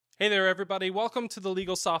Hey there, everybody. Welcome to the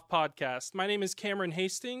Legal Soft Podcast. My name is Cameron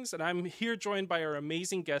Hastings, and I'm here joined by our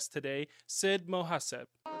amazing guest today, Sid Mohaseb.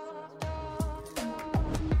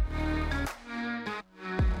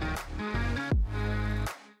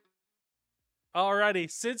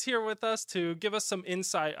 Alrighty, Sid's here with us to give us some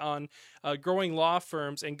insight on growing law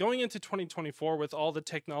firms and going into 2024 with all the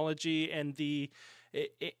technology and the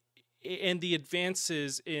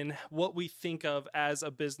advances in what we think of as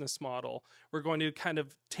a business model. We're going to kind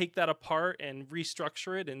of take that apart and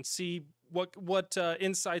restructure it and see what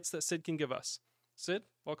insights that Sid can give us. Sid,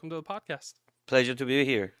 welcome to the podcast. Pleasure to be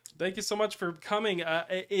here. Thank you so much for coming.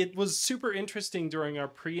 It was super interesting during our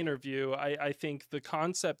pre-interview. I think the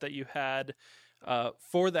concept that you had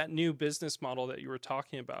for that new business model that you were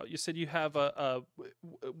talking about. You said you have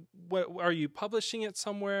what, are you publishing it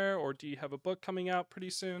somewhere, or do you have a book coming out pretty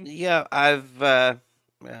soon? Yeah,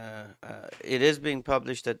 it is being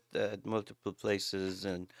published at multiple places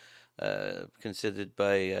and considered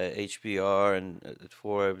by HBR and at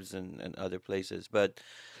Forbes and other places. But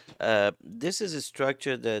this is a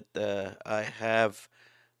structure that I have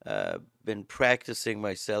been practicing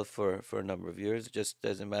myself for a number of years. Just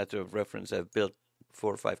as a matter of reference, I've built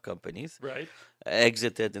 4 or 5 companies, Right.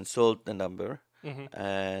 exited and sold a number, Mm-hmm.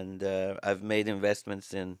 and I've made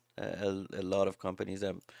investments in a lot of companies.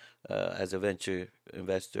 I'm as a venture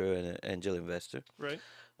investor and an angel investor. Right.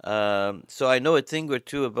 So I know a thing or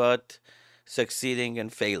two about succeeding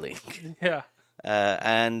and failing, Yeah.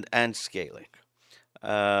 and scaling.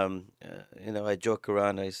 I joke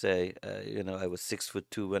around. I say, I was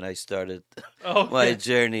 6'2" when I started Oh, my yeah.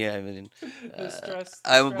 journey. I mean, The stress.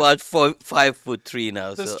 I'm about 5'3"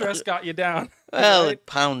 now. The So, stress got you down. well, Right. it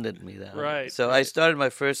pounded me down. Right. So I started my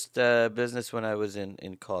first business when I was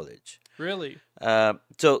in college. Really.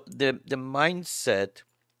 So the mindset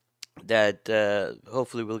that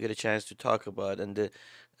hopefully we'll get a chance to talk about, and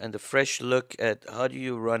the fresh look at how do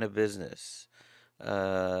you run a business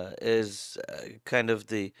is kind of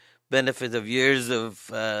the benefit of years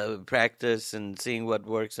of practice and seeing what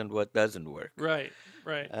works and what doesn't work. Right.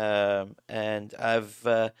 Right. And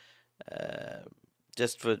I've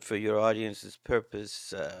just for your audience's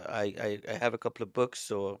purpose, I have a couple of books,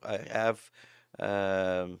 so I have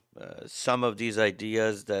some of these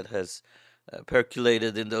ideas that has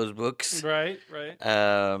percolated in those books. Right. Right.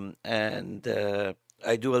 And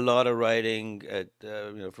I do a lot of writing at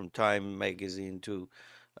from Time magazine to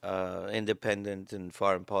Independent and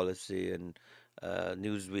Foreign Policy and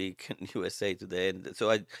Newsweek and USA Today, and so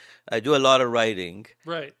I do a lot of writing.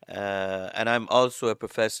 Right. And I'm also a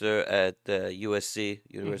professor at USC,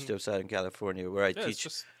 University Mm-hmm. of Southern California, where I Yeah, it's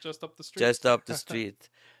teach just up the street. just up the street,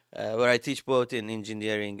 where I teach both in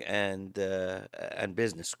engineering and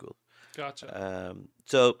business school. Gotcha.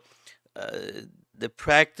 So the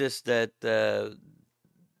practice that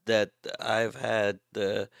I've had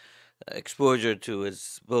exposure to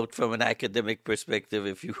is both from an academic perspective,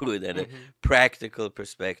 if you would, and a Mm-hmm. practical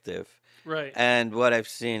perspective, Right. and what I've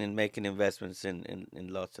seen in making investments in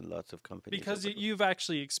lots and lots of companies. Because you've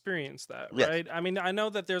actually experienced that, Yes. right? I mean, I know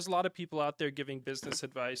that there's a lot of people out there giving business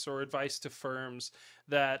advice or advice to firms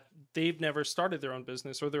that they've never started their own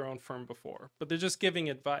business or their own firm before, but they're just giving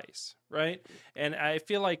advice, right? And I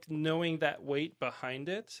feel like knowing that weight behind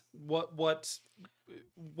it,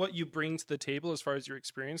 what you bring to the table as far as your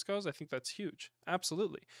experience goes, I think that's huge.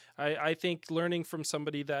 Absolutely. I think learning from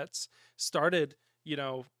somebody that's started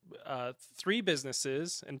 3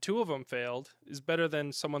 businesses and 2 of them failed is better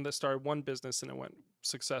than someone that started 1 business and it went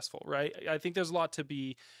successful, right? I think there's a lot to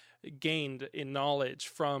be gained in knowledge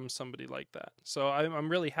from somebody like that. So I'm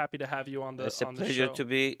really happy to have you on the It's a on the pleasure show. to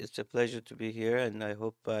be. It's a pleasure to be here, and I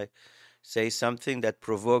hope I say something that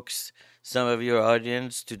provokes some of your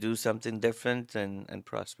audience to do something different and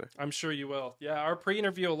prosper. I'm sure you will. Yeah, our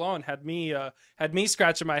pre-interview alone had me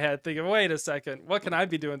scratching my head, thinking, "Wait a second, what can I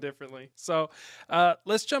be doing differently?" So,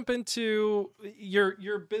 let's jump into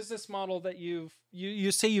your business model that you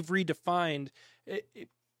say you've redefined.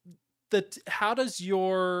 How does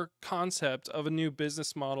your concept of a new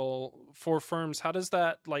business model for firms? How does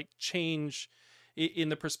that like change in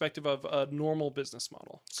the perspective of a normal business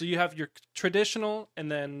model? So you have your traditional,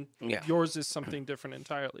 and then Yeah. yours is something different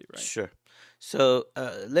entirely, right? Sure. So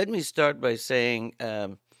let me start by saying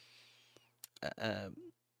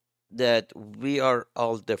that we are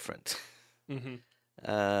all different.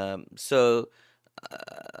 Mm-hmm. So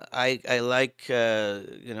I like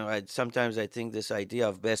sometimes I think this idea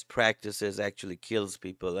of best practices actually kills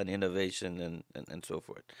people and innovation and so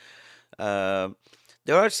forth.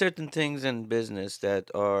 There are certain things in business that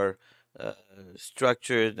are uh,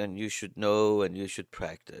 structured and you should know and you should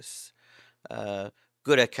practice.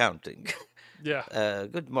 Good accounting. Yeah.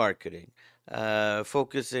 good marketing,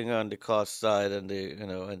 focusing on the cost side and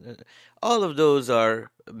all of those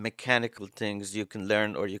are mechanical things you can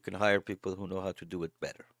learn or you can hire people who know how to do it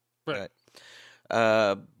better, Right. right?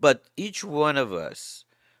 But uh,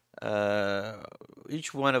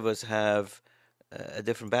 each one of us have a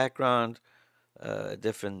different background, a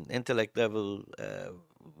different intellect level.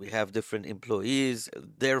 We have different employees.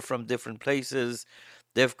 They're from different places.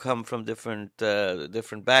 They've come from different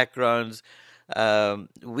backgrounds.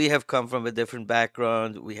 We have come from a different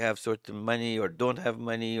background. We have certain money, or don't have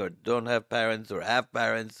money, or don't have parents, or have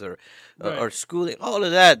parents, or Right. schooling. All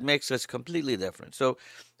of that makes us completely different. So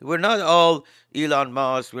we're not all Elon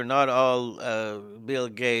Musk. We're not all Bill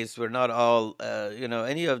Gates. We're not all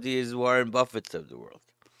any of these Warren Buffetts of the world.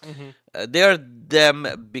 Mm-hmm. They are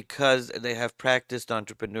them because they have practiced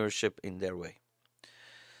entrepreneurship in their way.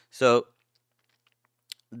 So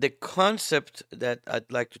the concept that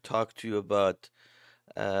I'd like to talk to you about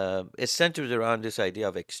is centered around this idea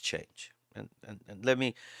of exchange, and let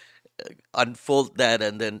me unfold that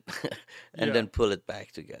and then and Yeah. then pull it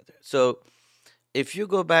back together. So if you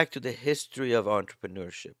go back to the history of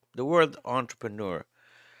entrepreneurship, the word entrepreneur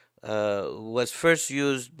was first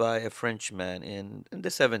used by a Frenchman in the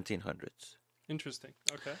 1700s. Interesting.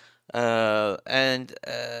 Okay. And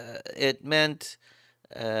it meant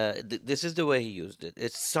this is the way he used it.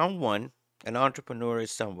 It's someone, an entrepreneur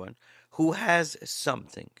is someone who has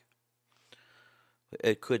something.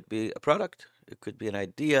 It could be a product, it could be an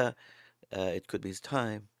idea, it could be his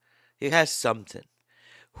time. He has something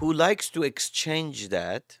who likes to exchange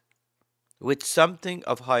that with something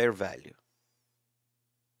of higher value.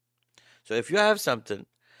 So if you have something,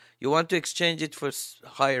 you want to exchange it for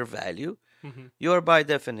higher value, Mm-hmm. you are by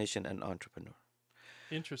definition an entrepreneur.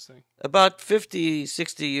 Interesting. About 50,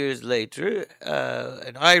 60 years later,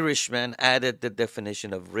 an Irishman added the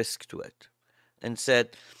definition of risk to it and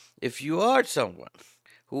said, if you are someone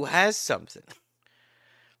who has something,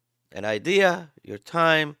 an idea, your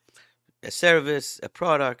time, a service, a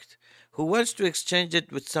product, who wants to exchange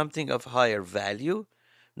it with something of higher value,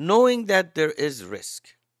 knowing that there is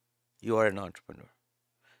risk, you are an entrepreneur.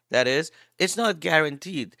 That is, it's not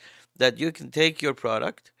guaranteed that you can take your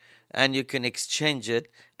product and you can exchange it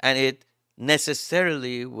and it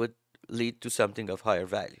necessarily would lead to something of higher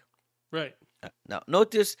value. Right. Now,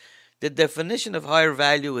 notice the definition of higher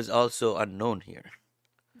value is also unknown here.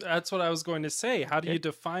 That's what I was going to say. How do you Okay?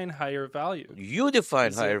 define higher value? You define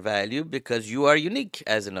Is higher it value because you are unique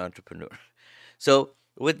as an entrepreneur. So,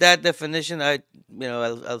 with that definition,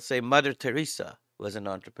 I'll say Mother Teresa was an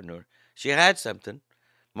entrepreneur. She had something.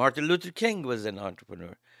 Martin Luther King was an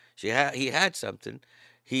entrepreneur. He had something.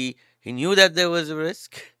 He knew that there was a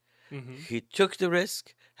risk. mm-hmm. He took the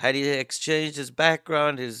risk. Had he exchanged his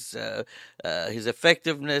background, his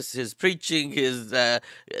effectiveness, his preaching, his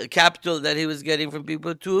capital that he was getting from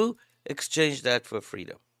people to exchange that for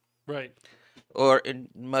freedom, Right. or in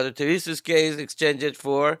Mother Teresa's case, exchange it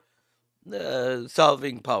for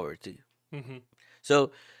solving poverty. Mm-hmm.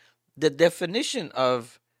 So the definition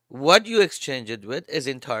of what you exchange it with is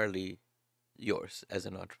entirely yours as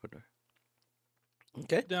an entrepreneur.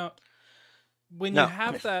 Okay. Now, when you Now,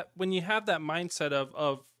 have that mindset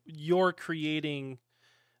of you're creating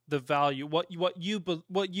the value, what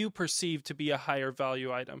you perceive to be a higher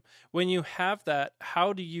value item, when you have that,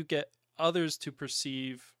 how do you get others to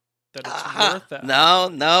perceive that it's aha, worth that higher now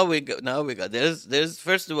value? now we go. Now we go. There's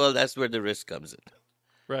first of all, that's where the risk comes in.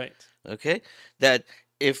 Right. Okay, that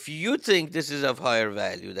if you think this is of higher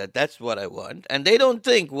value, that's what I want, and they don't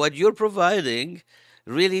think what you're providing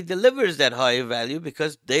really delivers that higher value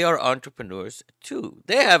because they are entrepreneurs too.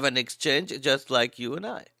 They have an exchange just like you and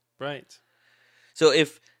I. Right. So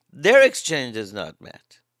if their exchange is not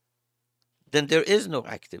met, then there is no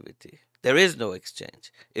activity. There is no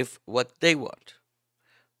exchange. If what they want,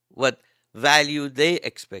 what value they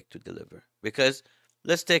expect to deliver. Because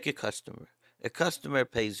let's take a customer. A customer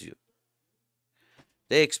pays you.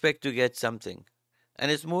 They expect to get something.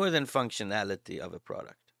 And it's more than functionality of a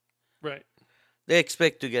product. Right. They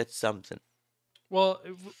expect to get something. Well,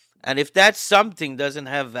 And if that something doesn't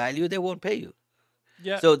have value, they won't pay you.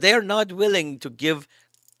 yeah. So they're not willing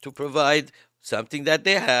to provide something that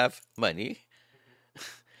they have, money,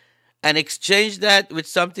 and exchange that with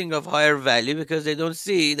something of higher value because they don't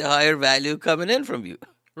see the higher value coming in from you.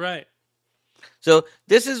 Right. So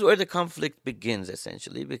this is where the conflict begins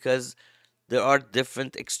essentially because there are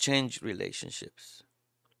different exchange relationships.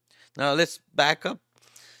 Now let's back up.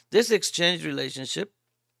 This exchange relationship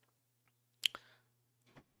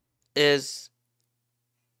is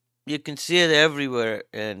you can see it everywhere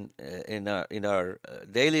in our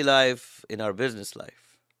daily life, in our business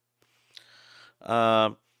life.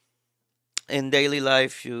 Um, in daily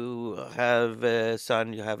life, you have a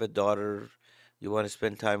son, you have a daughter, you want to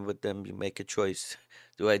spend time with them, you make a choice.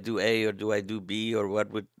 Do I do A or do I do B, or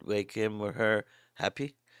what would make him or her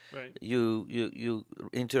happy? Right. You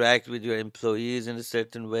interact with your employees in a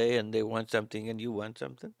certain way, and they want something and you want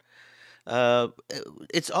something. Uh,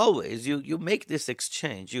 it's always you make this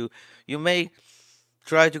exchange. You may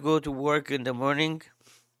try to go to work in the morning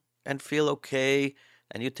and feel okay,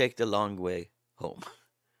 and you take the long way home.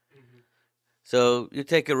 Hmm. So you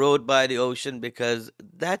take a road by the ocean because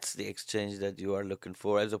that's the exchange that you are looking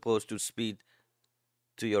for, as opposed to speed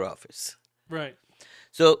to your office. Right.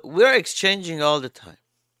 So we're exchanging all the time.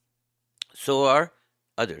 So are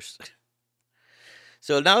others.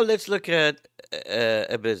 So now let's look at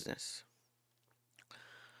a business.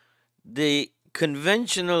 The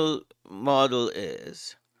conventional model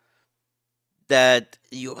is that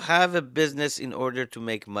you have a business in order to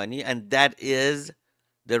make money, and that is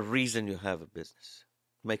the reason you have a business.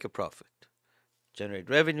 Make a profit, generate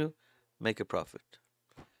revenue, make a profit.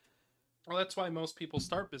 Well, that's why most people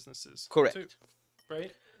start businesses too, Correct.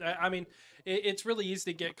 right? I mean, it's really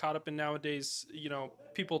easy to get caught up in nowadays. You know,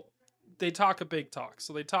 people, they talk a big talk,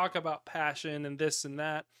 so they talk about passion and this and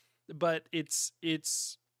that, but it's.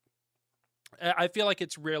 I feel like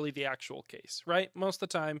it's rarely the actual case, right? Most of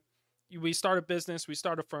the time, we start a business, we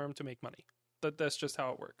start a firm to make money. That's just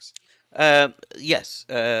how it works Yes,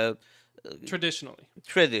 traditionally.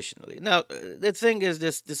 traditionally. Now, the thing is,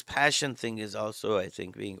 this passion thing is also, I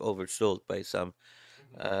think, being oversold by some.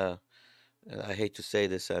 Hmm. Uh, and I hate to say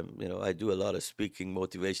this, I do a lot of speaking,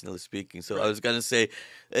 motivational speaking. So I Right. was gonna say,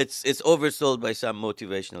 it's oversold by some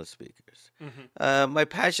motivational speakers. Hmm. My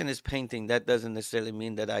passion is painting. That doesn't necessarily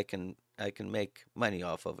mean that I can make money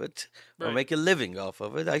off of it or Right. make a living off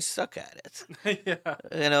of it. I suck at it. Yeah.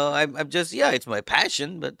 I'm just, yeah, it's my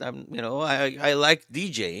passion, but I like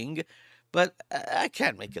DJing, but I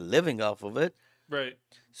can't make a living off of it. Right.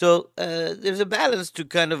 So there's a balance to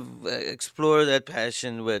kind of explore that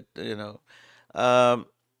passion with, um,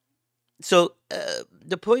 so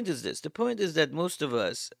the point is this. The point is that most of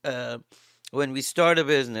us, when we start a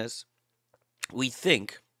business, we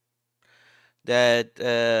think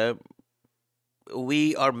that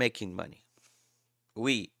we are making money.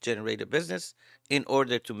 We generate a business in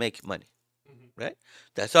order to make money, Hmm. right?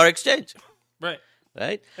 That's our exchange, Right.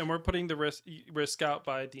 right? And we're putting the risk out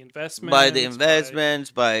by the By the investments, by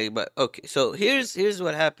investments, by okay. So here's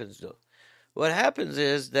what happens though. What happens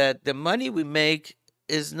is that the money we make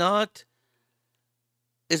is not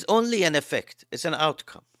is only an effect. It's an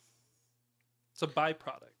outcome. it's a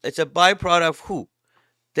byproduct. It's a byproduct of who?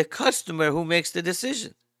 The customer who makes the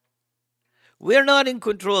decision. We're not in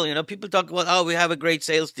control. People talk about, oh, we have a great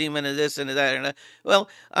sales team and this and that and that. Well,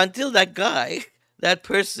 until that guy, that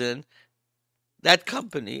person, that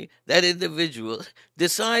company, that individual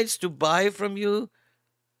decides to buy from you,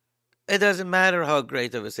 it doesn't matter how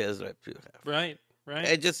great of a sales rep you have. Right. Right.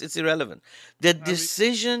 It's irrelevant. The I mean,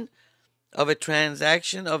 decision of a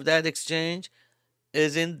transaction of that exchange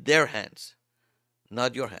is in their hands,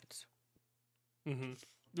 not your hands. hmm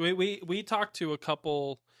we talked to a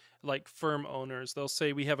couple like firm owners. They'll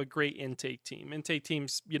say we have a great intake team. Intake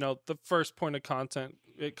teams, the first point of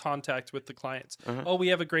contact with the clients. Uh-huh. Oh, we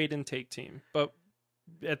have a great intake team, but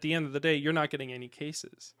at the end of the day, you're not getting any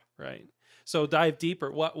cases, right? So dive deeper.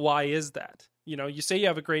 Why is that? You say you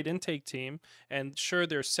have a great intake team, and sure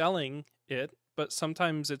they're selling it, but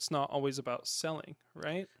sometimes it's not always about selling,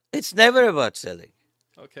 right? It's never about selling.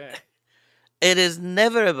 Okay. It is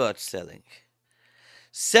never about selling.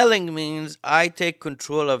 Selling means I take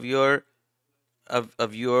control of your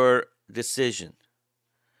decision.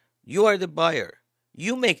 You are the buyer.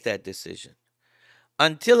 You make that decision.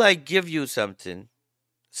 Until I give you something,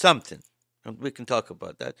 and we can talk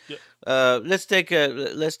about that. Yeah. Let's take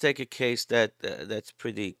a case that's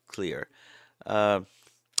pretty clear. Uh,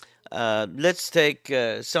 let's take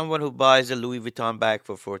someone who buys a Louis Vuitton bag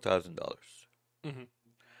for $4,000. Hmm.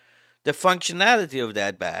 The functionality of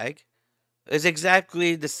that bag is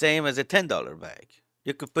exactly the same as a $10 bag.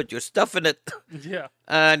 You could put your stuff in it Yeah.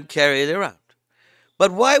 and carry it around.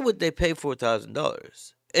 But why would they pay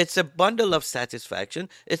 $4,000? It's a bundle of satisfaction.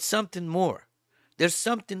 It's something more. There's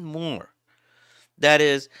something more. That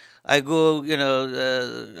is, I go,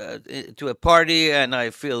 to a party and I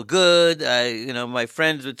feel good. My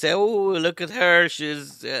friends would say, "Oh, look at her.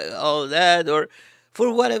 She's all that," or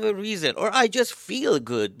for whatever reason, or I just feel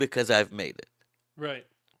good because I've made it. Right.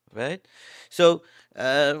 Right? So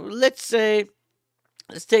let's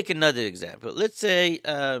take another example. Let's say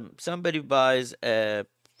somebody buys a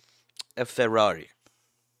Ferrari.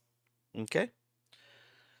 Okay?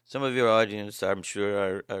 Some of your audience, I'm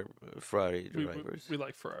sure, are Ferrari We, we drivers. we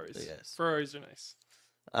like Ferraris. Yes. Ferraris are nice.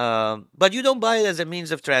 But you don't buy it as a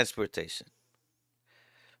means of transportation.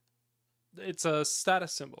 It's a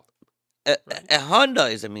status symbol, A, right? a Honda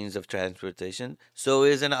is a means of transportation. So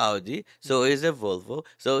is an Audi. So is a Volvo.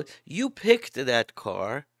 So you picked that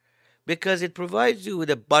car because it provides you with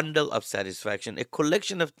a bundle of satisfaction, a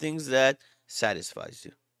collection of things that satisfies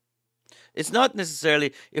you. It's not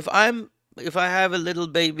necessarily if I have a little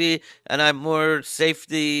baby and I'm more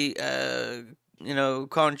safety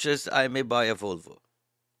conscious, I may buy a Volvo.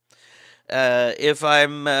 If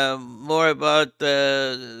I'm more about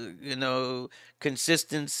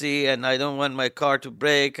consistency and I don't want my car to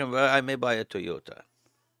break, I may buy a Toyota.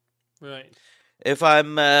 Right. If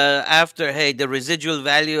I'm after, hey, the residual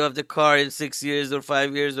value of the car in 6 years or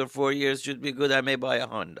 5 years or 4 years should be good, I may buy a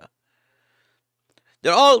Honda.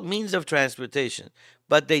 They're all means of transportation,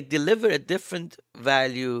 but they deliver a different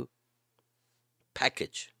value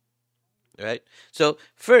package, right? So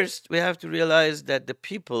first, we have to realize that the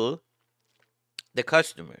people, the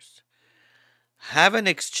customers, have an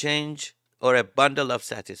exchange or a bundle of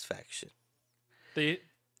satisfaction.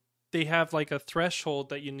 They have like a threshold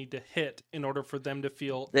that you need to hit in order for them to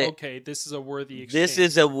feel okay, this is a worthy exchange. This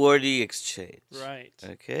is a worthy exchange. Right.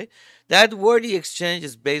 Okay. That worthy exchange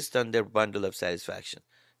is based on their bundle of satisfaction.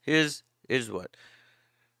 Here's what.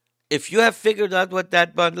 If you have figured out what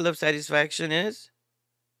that bundle of satisfaction is,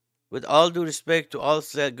 with all due respect to all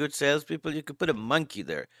good salespeople, you could put a monkey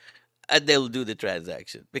there and they'll do the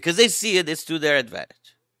transaction because they see it's to their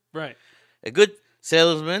advantage. Right. A good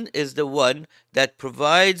salesman is the one that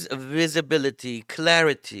provides visibility,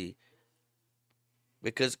 clarity,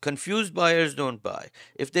 because confused buyers don't buy.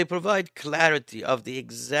 If they provide clarity of the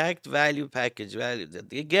exact value that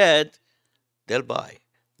they get, they'll buy.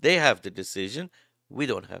 They have the decision. We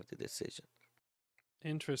don't have the decision.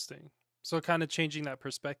 Interesting. So kind of changing that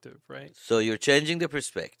perspective, right? So you're changing the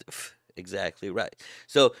perspective. Exactly right.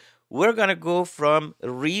 So we're going to go from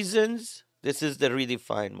reasons. This is the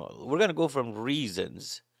redefined model. We're going to go from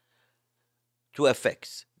reasons to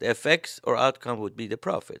effects. The effects or outcome would be the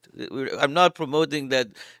profit. I'm not promoting that,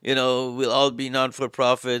 we'll all be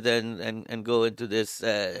non-for-profit and go into this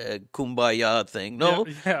kumbaya thing. No,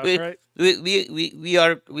 right. We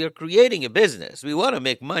are creating a business. We want to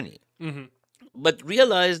make money, but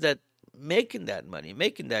realize that making that money,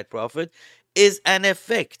 making that profit, is an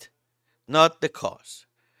effect, not the cause,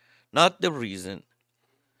 not the reason.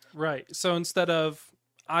 Right. So instead of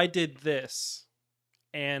I did this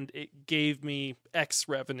and it gave me X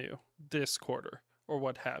revenue this quarter or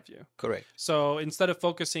what have you. Correct. So instead of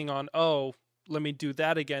focusing on, oh, let me do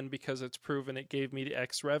that again because it's proven it gave me the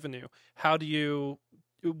X revenue, how do you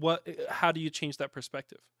change that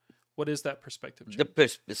perspective? What is that perspective change?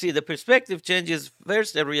 The perspective change is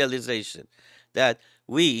first a realization that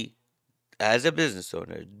we, as a business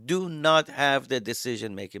owner, do not have the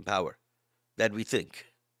decision-making power that we think.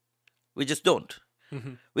 We just don't.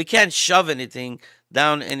 Mm-hmm. We can't shove anything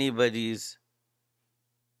down anybody's,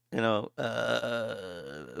 mouth.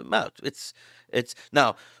 It's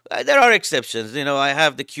now there are exceptions. I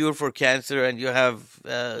have the cure for cancer, and you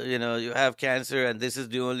have cancer, and this is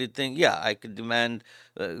the only thing. Yeah, I could demand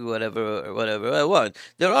whatever I want.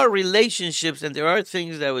 There are relationships, and there are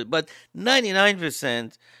things but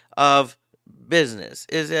 99% of business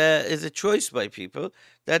is a choice by people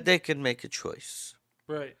that they can make a choice.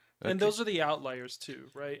 Right. Okay. And those are the outliers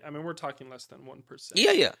too, right? I mean, we're talking less than 1%.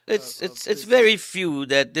 Yeah. It's very few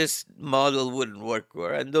that this model wouldn't work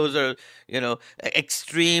for, and those are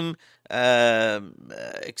extreme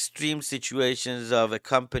situations of a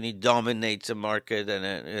company dominates a market,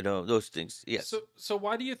 and those things. Yes. So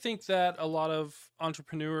why do you think that a lot of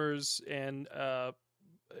entrepreneurs and a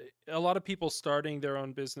lot of people starting their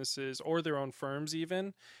own businesses or their own firms,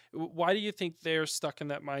 even, why do you think they're stuck in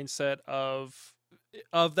that mindset of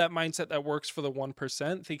that mindset that works for the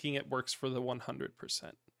 1%, thinking it works for the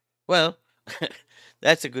 100%? Well,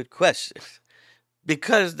 that's a good question.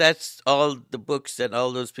 Because that's all the books and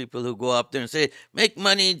all those people who go up there and say, make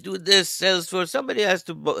money, do this, Salesforce. Somebody has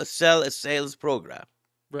to sell a sales program.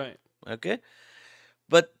 Right. Okay?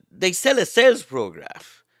 But they sell a sales program.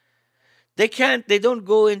 They don't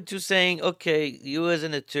go into saying, okay, you as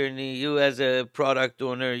an attorney, you as a product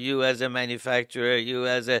owner, you as a manufacturer, you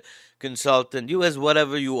as a consultant, you as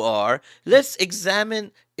whatever you are, let's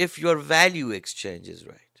examine if your value exchange is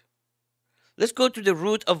right. Let's go to the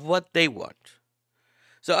root of what they want.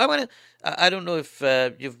 So I don't know if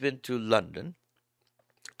you've been to London.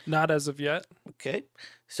 Not as of yet. Okay.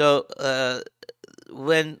 So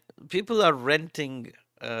when people are renting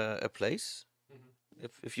a place,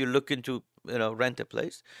 if you look into rent a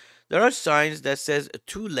place, there are signs that says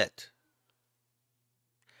to let.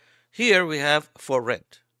 Here we have for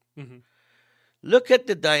rent. Mm-hmm. Look at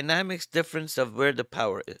the dynamics difference of where the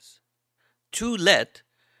power is. To let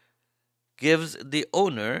gives the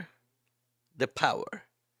owner the power.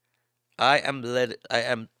 I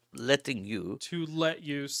am letting you To let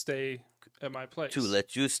you stay at my place. to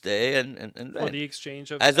let you stay and for rent, the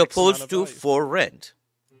exchange of as X amount opposed of to value. for rent.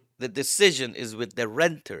 The decision is with the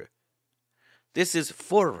renter. This is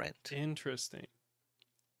for rent, Interesting.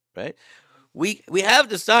 right? We have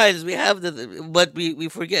the signs, we have but we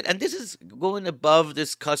forget, and this is going above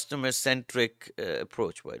this customer centric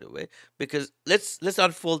approach, by the way, because let's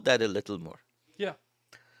unfold that a little more. Yeah.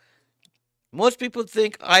 Most people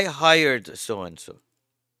think I hired so and so.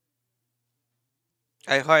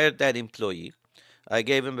 I hired that employee. I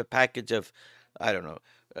gave him a package of, I don't know,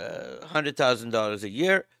 $100,000 a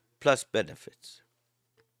year plus benefits.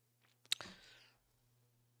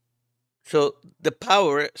 So the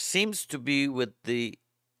power seems to be with the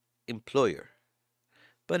employer.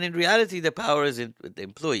 But in reality, the power is with the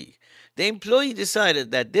employee. The employee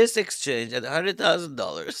decided that this exchange at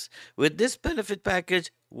 $100,000 with this benefit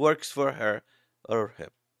package works for her or him.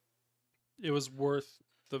 It was worth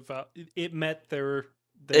the value. It met their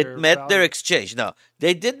It met their value. exchange. Now,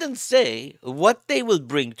 they didn't say what they will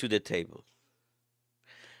bring to the table.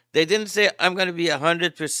 They didn't say, I'm going to be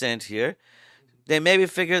 100% here. They maybe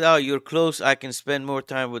figured out, you're close, I can spend more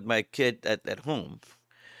time with my kid at home.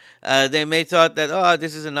 They may thought that,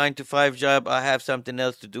 this is a 9 to 5 job, I have something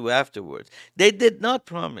else to do afterwards. They did not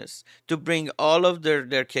promise to bring all of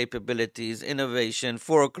their capabilities, innovation,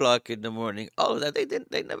 4 o'clock in the morning, all of that.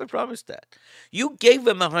 They never promised that. You gave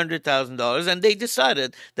them $100,000 and they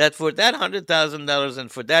decided that for that $100,000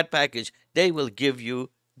 and for that package, they will give you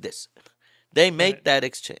this. They make Right. that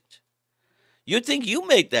exchange. You think you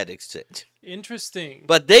make that exchange, Interesting.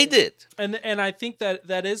 but they did. And I think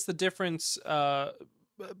that is the difference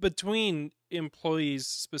between employees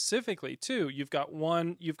specifically too. You've got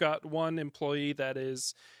one employee that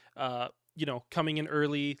is coming in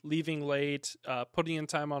early, leaving late, putting in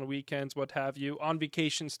time on weekends, what have you, on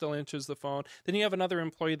vacation still answers the phone. Then you have another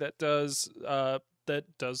employee that does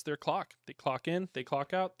their clock. They clock in, they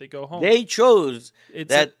clock out, they go home. They chose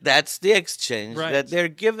It's a- that's the exchange Right. that they're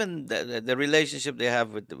given, the relationship they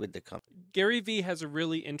have with the company. Gary Vee has a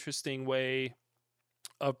really interesting way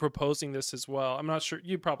of proposing this as well. I'm not sure,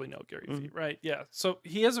 you probably know Gary Vee, right? Yeah. So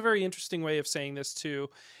he has a very interesting way of saying this too,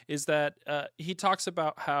 is that he talks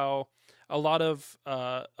about how a lot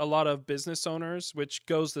of business owners, which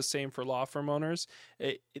goes the same for law firm owners,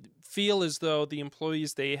 feel as though the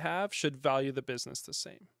employees they have should value the business the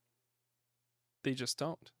same. They just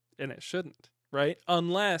don't, and it shouldn't, right?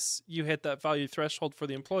 Unless you hit that value threshold for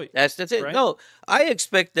the employee. That's the thing. Right? No, I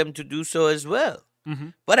expect them to do so as well, Mm-hmm.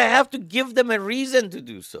 but I have to give them a reason to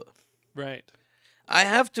do so. Right. I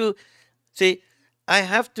have to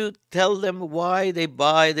tell them why they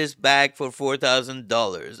buy this bag for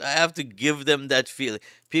 $4,000. I have to give them that feeling.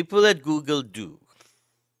 People at Google do,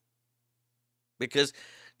 because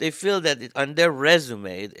they feel that on their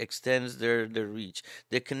resume it extends their reach,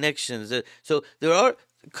 their connections. So there are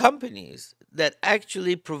companies that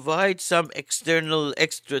actually provide some external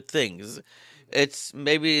extra things. It's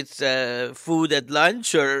food at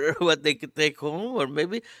lunch or what they could take home, or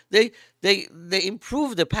maybe they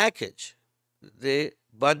improve the package, the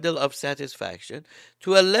bundle of satisfaction,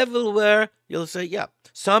 to a level where you'll say, yeah,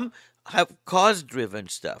 some have cause-driven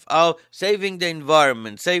stuff. Saving the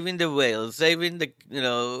environment, saving the whales, saving the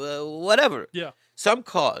whatever. Yeah. Some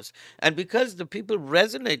cause, and because the people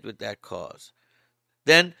resonate with that cause,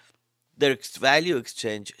 then their value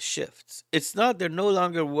exchange shifts. It's not, they're no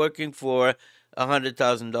longer working for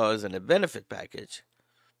 $100,000 in a benefit package.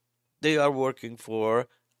 They are working for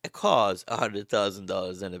a cause,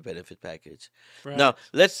 $100,000 in a benefit package. Right. Now,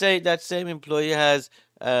 let's say that same employee has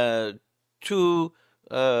two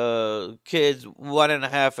kids,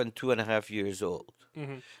 1.5 and 2.5 years old,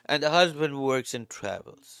 Mm-hmm. and the husband works and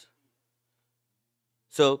travels.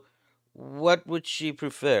 So, what would she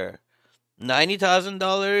prefer?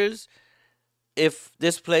 $90,000 if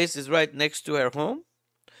this place is right next to her home,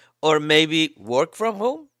 or maybe work from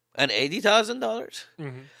home and $80,000,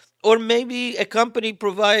 Mm-hmm. or maybe a company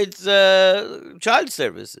provides child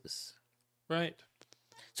services. Right.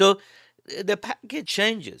 So the package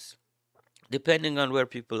changes depending on where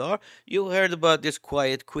people are. You heard about this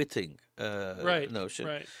quiet quitting Right. notion.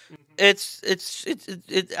 Right.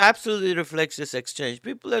 Mm-hmm. It absolutely reflects this exchange.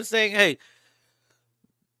 People are saying, "Hey,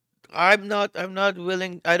 I'm not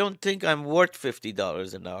willing. I don't think I'm worth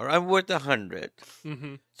 $50 an hour. I'm worth 100.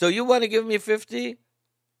 Mm-hmm. So you want to give me 50?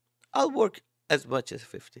 I'll work as much as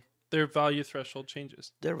 50. Their value threshold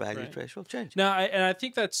changes. Their value Right. threshold change. Now, and I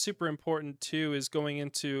think that's super important too, is going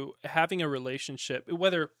into having a relationship,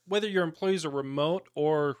 whether your employees are remote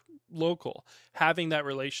or local, having that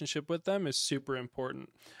relationship with them is super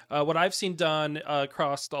important. What I've seen done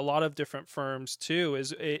across a lot of different firms too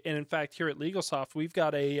is, and in fact, here at LegalSoft, we've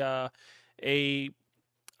got a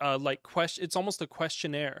like question. It's almost a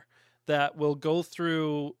questionnaire that will go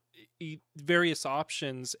through various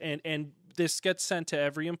options, and this gets sent to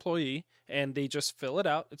every employee, and they just fill it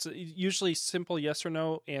out. It's usually simple yes or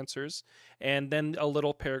no answers, and then a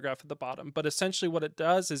little paragraph at the bottom. But essentially, what it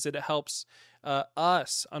does is it helps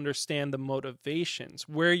us understand the motivations,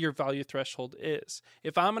 where your value threshold is.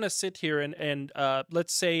 If I'm going to sit here and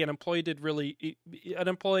let's say an employee did really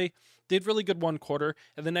good one quarter,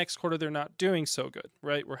 and the next quarter they're not doing so good,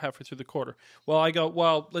 right? We're halfway through the quarter. Well, I go,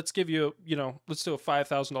 well, let's give you, let's do a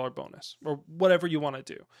 $5,000 bonus or whatever you want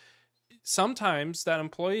to do. Sometimes that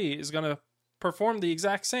employee is going to perform the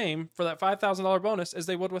exact same for that $5,000 bonus as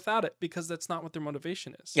they would without it, because that's not what their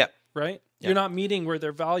motivation is. Yeah. Right? Yeah. You're not meeting where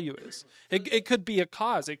their value is. It could be a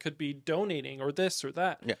cause. It could be donating or this or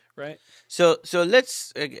that. Yeah. Right? So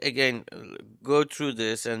let's again go through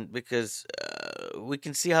this, and because we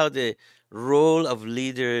can see how the role of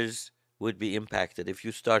leaders would be impacted if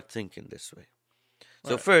you start thinking this way.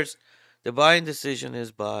 So Right. first, the buying decision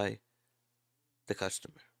is by the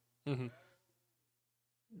customer. Mm-hmm.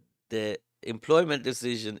 The employment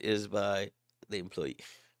decision is by the employee.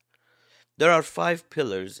 There are 5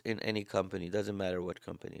 pillars in any company, doesn't matter what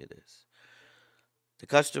company it is. The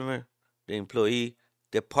customer, the employee,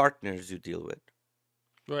 the partners you deal with.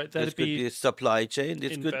 Right. This That'd could be be a supply chain.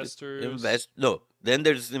 This investors. No, then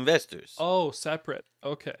there's investors. Oh, separate.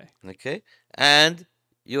 Okay. Okay, and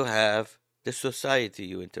you have the society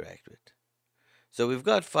you interact with. So we've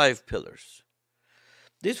got 5 pillars.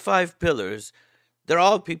 These 5 pillars, they're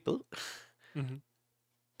all people. Mm-hmm.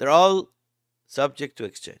 They're all subject to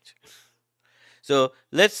exchange. So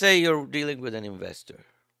let's say you're dealing with an investor.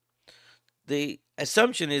 The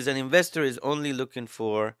assumption is an investor is only looking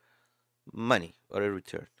for money or a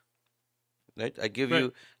return. Right? I give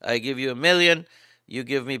you $1 million, you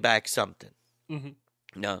give me back something.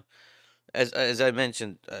 Mm-hmm. Now, as I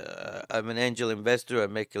mentioned, I'm an angel investor. I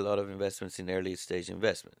make a lot of investments in early stage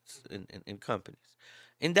investments in companies.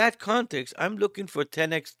 In that context, I'm looking for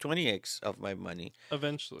 10x, 20x of my money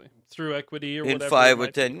Eventually, through equity or in whatever. 5 it or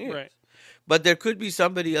might 10 be. years. Right. But there could be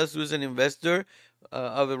somebody else who's an investor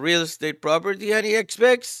of a real estate property, and he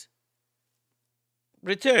expects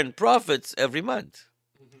return, profits every month.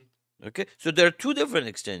 Mm-hmm. Okay, so there are 2 different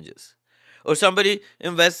exchanges. Or somebody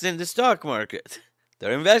invests in the stock market.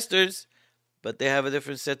 They're investors, but they have a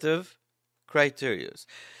different set of criteria.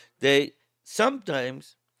 They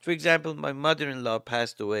sometimes, for example, my mother-in-law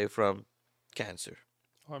passed away from cancer,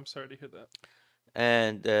 Oh, I'm sorry to hear that.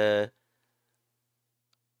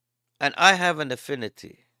 and I have an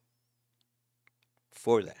affinity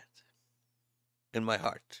for that in my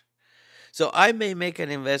heart. So I may make an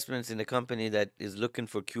investment in a company that is looking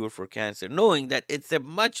for cure for cancer, knowing that it's a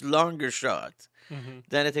much longer shot Mm-hmm.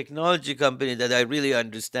 than a technology company that I really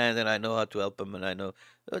understand and I know how to help them, and I know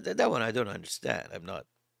that one I don't understand. I'm not,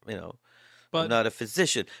 I'm But not a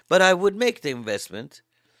physician, but I would make the investment.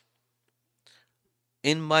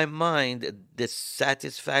 In my mind, the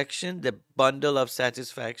satisfaction, the bundle of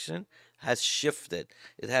satisfaction has shifted.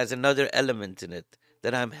 It has another element in it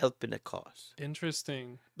that I'm helping a cause.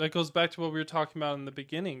 interesting. That goes back to what we were talking about in the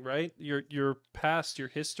beginning, right? Your past, your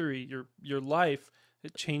history, your life.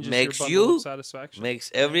 It changes Makes your bundle you, of satisfaction.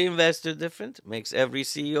 makes every investor different, makes every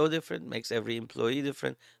CEO different, makes every employee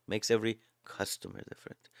different, makes every customer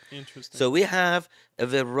different. Interesting. So we have a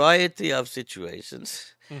variety of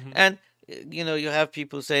situations, Mhm. and you have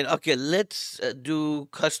people saying, okay, let's do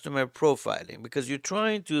customer profiling, because you're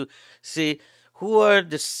trying to see who are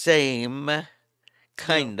the same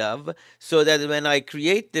kind of, so that when I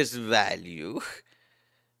create this value,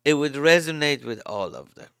 it would resonate with all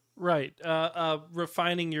of them. Right.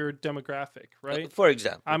 Refining your demographic, right? For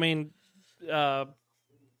example, I mean,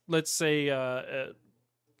 let's say, well,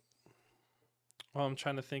 I'm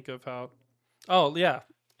trying to think of how. Oh, yeah.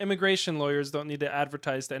 Immigration lawyers don't need to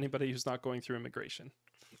advertise to anybody who's not going through immigration.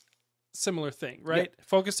 Similar thing, right?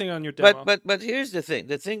 Focusing on your demo. but here's the thing.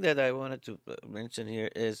 The thing that I wanted to mention here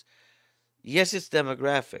is, yes, it's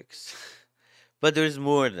demographics, but there's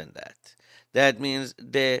more than that. That means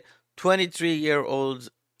the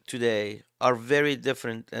 23-year-olds today are very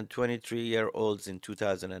different than 23-year-olds in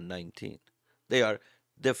 2019. They are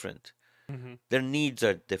different. Mhm. Their needs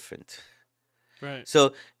are different. Right.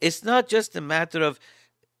 So it's not just a matter of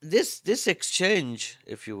this exchange,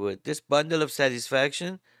 if you would, this bundle of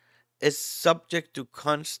satisfaction is subject to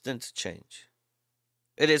constant change.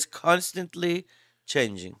 It is constantly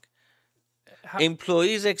changing. How,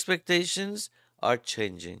 Employees' expectations are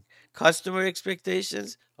changing. Customer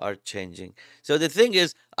expectations are changing. So the thing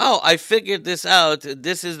is, oh, I figured this out.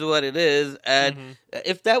 This is what it is. And hmm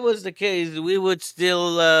if that was the case, we would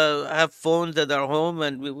still have phones at our home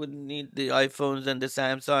and we wouldn't need the iPhones and the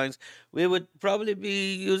Samsungs. We would probably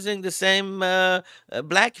be using the same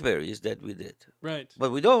Blackberries that we did. Right.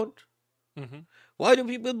 But we don't. hmm Why do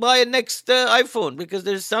people buy a next iPhone? Because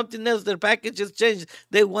there's something else. Their package has changed.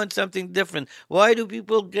 They want something different. Why do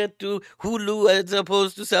people get to Hulu as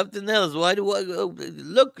opposed to something else? Why do I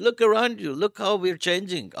look around you? Look how we're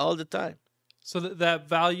changing all the time. So that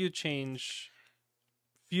value change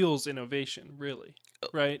fuels innovation, really,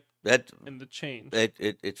 right? That And the change.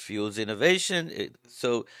 it fuels innovation.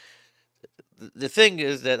 So the thing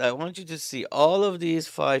is that I want you to see all of these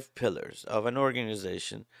five pillars of an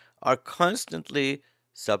organization are constantly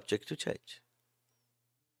subject to change.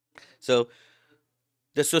 So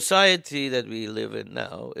the society that we live in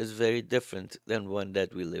now is very different than one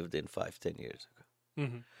that we lived in 5, 10 years ago.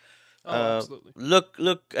 hmm Oh, absolutely.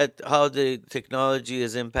 Look at how the technology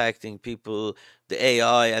is impacting people, the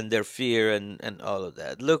AI and their fear and all of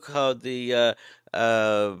that. Look how the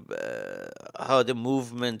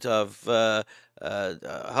movement of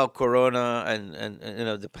how Corona and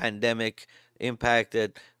the pandemic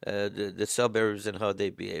impacted the suburbs and how they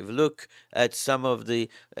behave. Look at some of the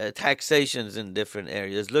taxations in different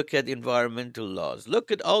areas. Look at environmental laws. Look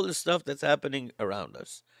at all the stuff that's happening around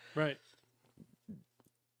us. Right.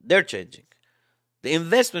 They're changing. The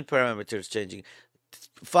investment parameters changing.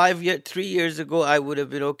 3 years ago, I would have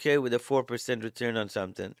been okay with a 4% return on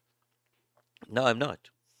something. No, I'm not,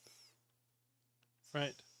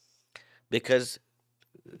 Right. because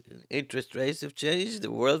interest rates have changed,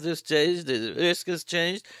 the world has changed, the risk has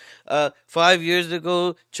changed. 5 years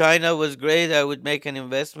ago, China was great. I would make an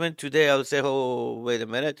investment. Today, I'll say, oh, wait a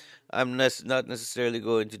minute. I'm not necessarily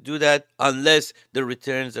going to do that unless the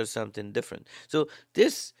returns are something different. So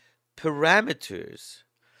this parameters,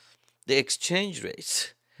 the exchange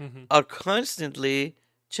rates, hmm are constantly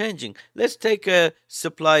changing. Let's take a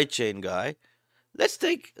supply chain guy. Let's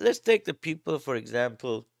take the people, for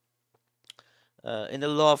example, in a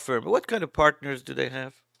law firm. What kind of partners do they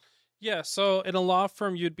have? Yeah. So in a law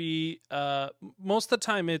firm, you'd be most of the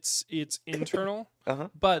time it's internal, Uh huh.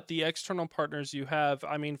 but the external partners you have.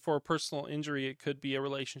 I mean, for personal injury, it could be a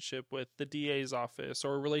relationship with the DA's office,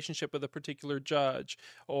 or a relationship with a particular judge,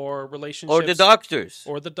 or Or the relationships, doctors.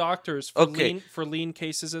 or the doctors Okay. for lien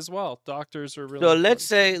cases as well. Doctors are really So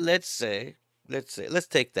let's important. say, let's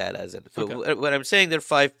take that as it. So Okay. when I'm saying there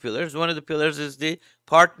are five pillars, one of the pillars is the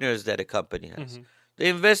partners that a company has. hmm The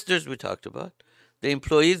investors we talked about, the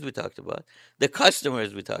employees we talked about, the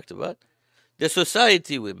customers we talked about, the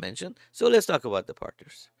society we mentioned. So let's talk about the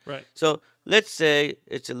partners. Right. So let's say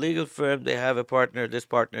it's a legal firm, they have a partner, this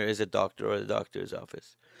partner is a doctor or the doctor's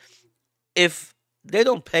office. If they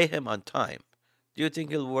don't pay him on time, do you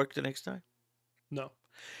think he'll work the next time? No.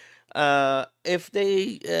 If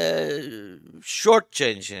they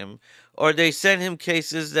shortchange him or they send him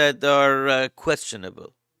cases that are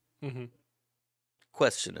hmm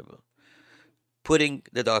questionable, putting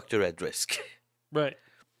the doctor at risk, Right.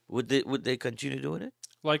 would they continue doing it?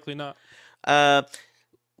 Likely not. Uh,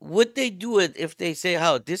 would they do it if they say,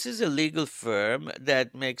 "Oh, this is a legal firm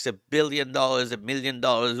that makes $1 billion, $1 million,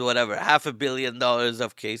 whatever, $500 million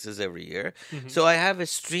of cases every year. hmm So I have a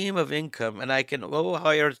stream of income, and I can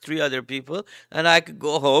hire three other people, and I could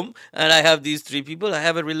go home, and I have these three people. I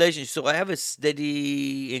have a relationship, so I have a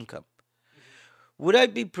steady income." Would I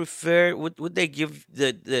be prefer? Would they give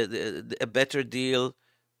a better deal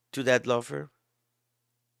to that law firm?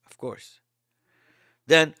 Of course.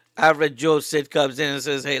 Then average Joe Sid comes in and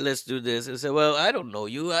says, "Hey, let's do this." And say, "Well, I don't know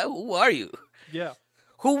you. Who are you?" Yeah.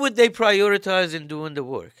 Who would they prioritize in doing the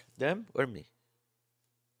work? Them or me?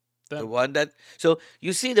 The Them. one that. So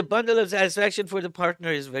you see, the bundle of satisfaction for the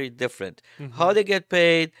partner is very different. hmm How they get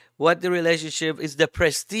paid, what the relationship is, the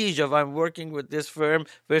prestige of I'm working with this firm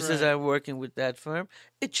versus Right. I'm working with that firm.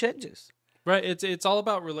 It changes. Right. It's all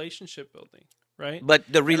about relationship building. Right. But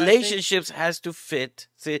the And I think relationships has to fit.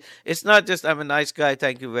 See, it's not just I'm a nice guy,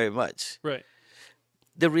 thank you very much. right.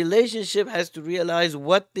 The relationship has to realize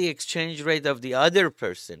what the exchange rate of the other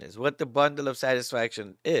person is, what the bundle of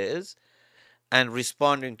satisfaction is, and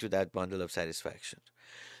responding to that bundle of satisfaction.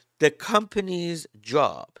 The company's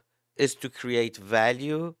job is to create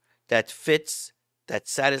value that fits, that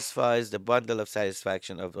satisfies the bundle of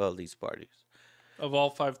satisfaction of all these parties. of all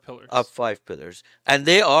 5 pillars. of 5 pillars, and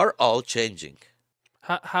they are all changing.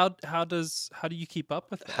 How do you keep up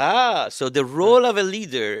with that? So the role of a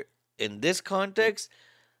leader in this context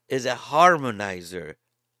is a harmonizer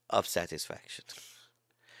of satisfaction.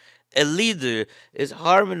 A leader is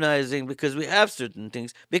harmonizing because we have certain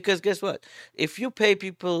things. Because guess what? If you pay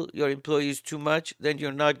people, your employees, too much, then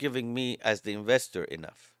you're not giving me, as the investor,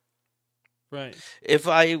 enough. Right. If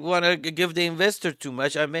I want to give the investor too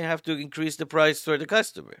much, I may have to increase the price for the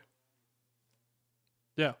customer.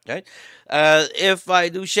 Yeah. Right. If I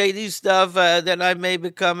do shady stuff, then I may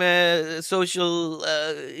become a social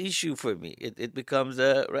issue for me. It becomes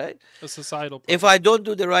right. A societal problem. If I don't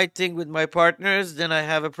do the right thing with my partners, then I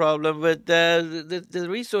have a problem with the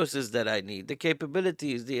resources that I need, the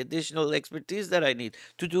capabilities, the additional expertise that I need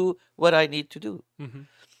to do what I need to do. Mm-hmm.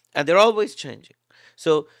 And they're always changing.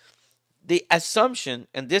 So the assumption,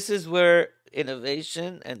 and this is where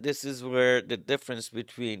innovation, and this is where the difference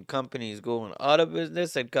between companies going out of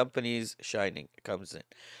business and companies shining comes in.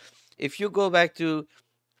 If you go back to,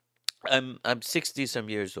 I'm 60 some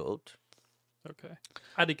years old. Okay.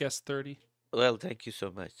 I'd guess 30. Well, thank you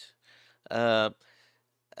so much.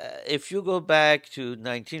 If you go back to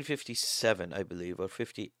 1957, I believe, or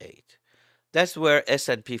 58, that's where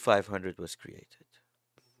S&P 500 was created.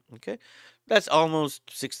 Okay, that's almost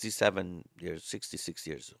 66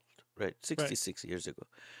 years old, right? 66 years ago.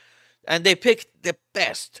 And they picked the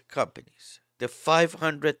best companies, the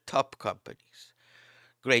 500 top companies.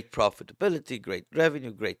 Great profitability, great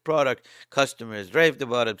revenue, great product. Customers raved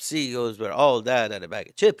about it. CEOs were all that and a bag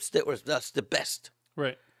of chips. That's the best.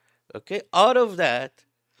 Right. Okay, out of that,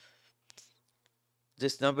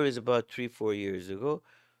 this number is about 3-4 years ago.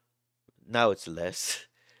 Now it's less.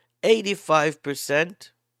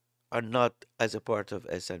 85% are not as a part of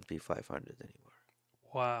S&P 500 anymore.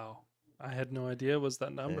 Wow. I had no idea it was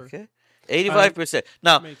that number. Okay. 85%.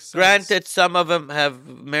 Now, granted, sense. some of them have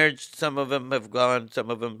merged, some of them have gone,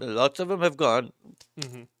 lots of them have gone.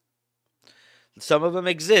 Mm-hmm. Some of them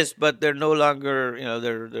exist, but they're no longer,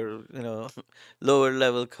 they're lower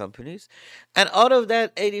level companies. And out of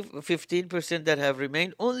that 15% that have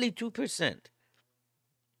remained, only 2%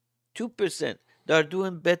 that are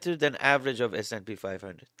doing better than average of S&P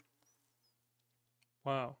 500.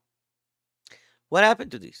 Wow. What happened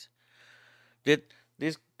to these? Did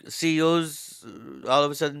these CEOs all of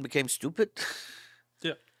a sudden became stupid?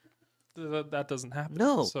 Yeah. That doesn't happen.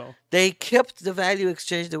 No. So they kept the value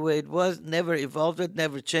exchange the way it was, never evolved it,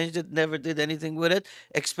 never changed it, never did anything with it,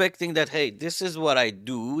 expecting that, hey, this is what I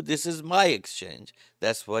do, this is my exchange.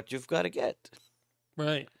 That's what you've got to get.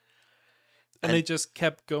 Right. And they just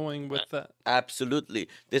kept going with that. Absolutely.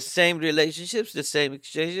 The same relationships, the same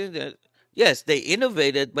exchanges. Yes, they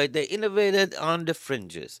innovated, but they innovated on the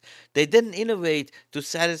fringes. They didn't innovate to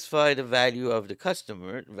satisfy the value of the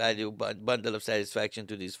customer, value bundle of satisfaction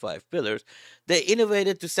to these 5 pillars. They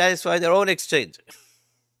innovated to satisfy their own exchange.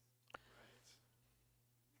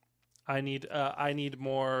 I need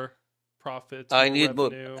more profit. I need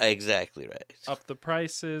revenue, more. Exactly right. Up the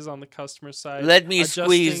prices on the customer side. Let me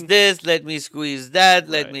squeeze this. Let me squeeze that.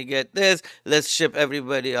 Let me get this. Let's ship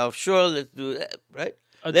everybody offshore. Let's do that. Right.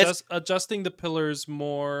 Adjusting the pillars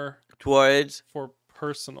more towards for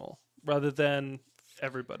personal rather than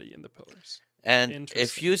everybody in the pillars. And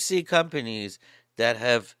if you see companies that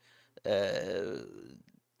have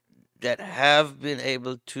been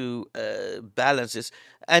able to balance this,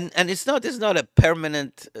 and it's not a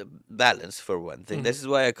permanent balance, for one thing. Mm-hmm. This is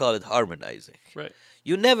why I call it harmonizing. Right.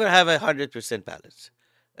 You never have 100% balance.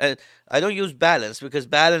 And I don't use balance because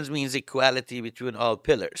balance means equality between all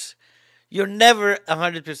pillars. You're never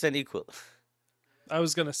 100% equal. I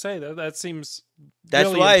was going to say that seems That's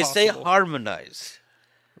really why impossible. I say harmonize.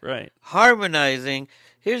 Right. Harmonizing.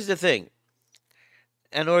 Here's the thing.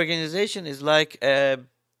 An organization is like an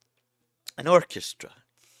orchestra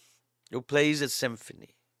who plays a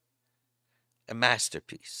symphony, a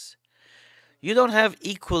masterpiece. You don't have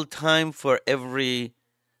equal time for every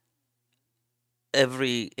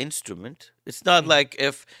instrument. It's not like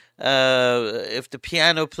if the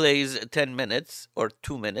piano plays 10 minutes or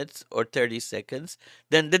 2 minutes or 30 seconds,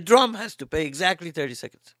 then the drum has to play exactly 30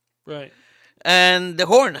 seconds. Right. And the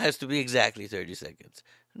horn has to be exactly 30 seconds.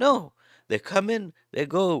 No, they come in, they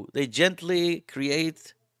go, they gently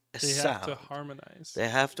create a sound. They have to harmonize. They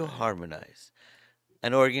have to harmonize.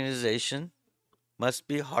 An organization must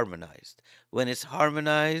be harmonized. When it's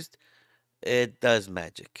harmonized, it does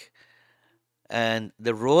magic. And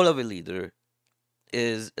the role of a leader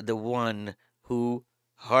is the one who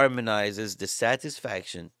harmonizes the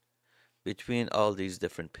satisfaction between all these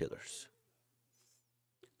different pillars.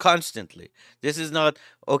 Constantly. This is not,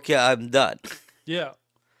 okay, I'm done. Yeah.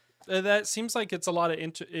 That seems like it's a lot of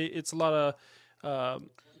it's a lot of um,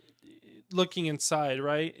 looking inside,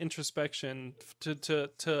 right? Introspection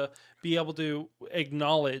to be able to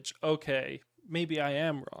acknowledge, okay, maybe I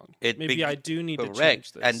am wrong. It Maybe I be do need to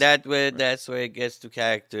correct, change and this. Right. that's where it gets to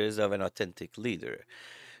characters of an authentic leader.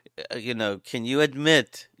 Can you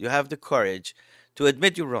admit you have the courage to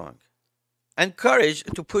admit you're wrong, and courage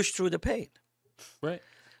to push through the pain? Right.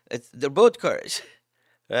 They're both courage,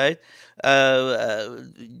 right?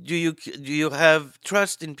 Do you have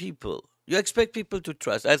trust in people? You expect people to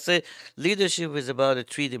trust. I'd say leadership is about a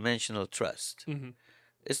three-dimensional trust. Hmm.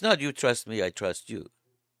 It's not you trust me, I trust you.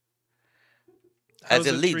 How As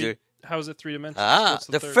is a it three? leader, How is it three dimensions? What's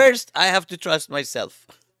the the third? first I have to trust myself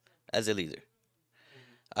as a leader.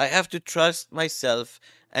 I have to trust myself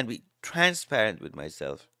and be transparent with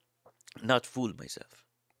myself, not fool myself.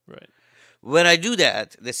 Right. When I do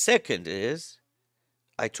that, the second is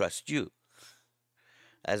I trust you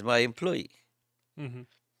as my employee Hmm.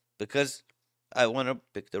 because I want to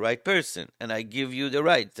pick the right person and I give you the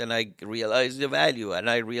right and I realize the value and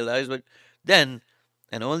I realize what then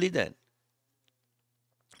and only then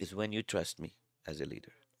is when you trust me as a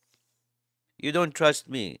leader. You don't trust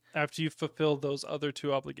me. After you've fulfilled those other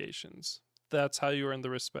two obligations, that's how you earn the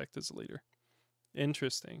respect as a leader.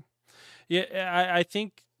 Interesting. Yeah, I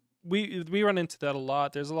think we run into that a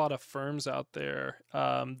lot. There's a lot of firms out there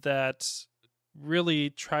that really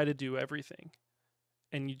try to do everything,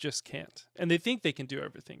 and you just can't. And they think they can do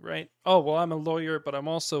everything, right? Oh well, I'm a lawyer, but I'm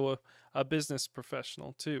also a business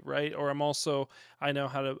professional too, right? Or I know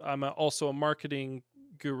how to. Also a marketing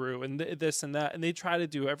guru and this and that, and they try to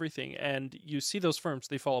do everything. And you see those firms,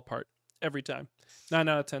 they fall apart every time, 9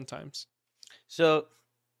 out of 10 times. So,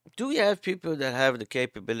 do we have people that have the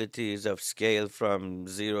capabilities of scale from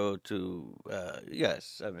zero to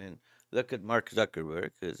yes? I mean, look at Mark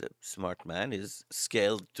Zuckerberg, who's a smart man, is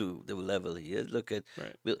scaled to the level he is. Look at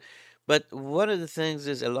Right. Bill. But one of the things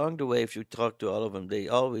is along the way, if you talk to all of them, they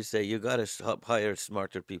always say you got to hire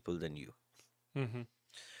smarter people than you. Mm-hmm.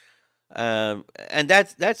 And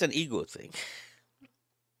that's an ego thing.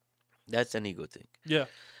 That's an ego thing. Yeah.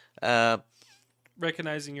 Uh,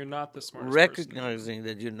 Recognizing you're not the smartest person in the room. recognizing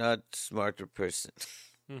that you're not a smarter person,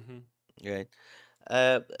 Mm-hmm. right?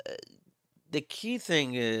 Uh, the key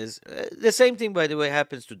thing is the same thing, by the way,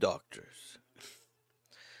 happens to doctors.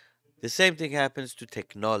 The same thing happens to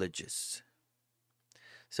technologists.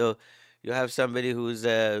 So you have somebody who's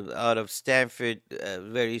out of Stanford,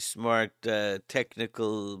 very smart,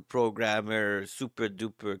 technical programmer, super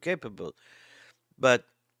duper capable, but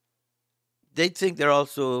they think they're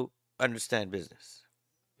also understand business.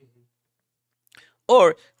 Mm-hmm.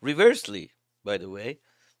 Or reversely, by the way,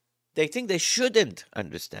 they think they shouldn't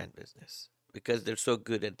understand business because they're so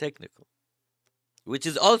good and technical, which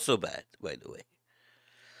is also bad, by the way,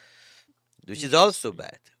 which is also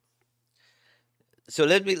Interesting. bad. So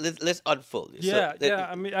let's unfold this. So Yeah, yeah.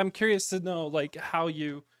 I mean, I'm curious to know like how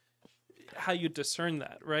you discern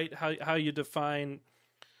that, right? How you define,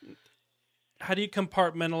 how do you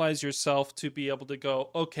compartmentalize yourself to be able to go,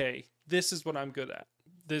 okay, this is what I'm good at.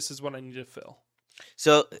 This is what I need to fill.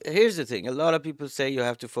 so here's the thing. A lot of people say you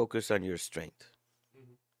have to focus on your strength.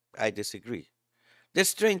 Mhm. I disagree. The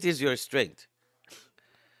strength is your strength.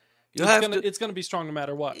 You have to. It's gonna be strong no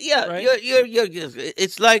matter what, Yeah, right?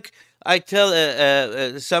 it's like I tell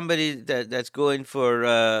somebody that's going for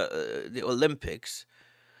the Olympics,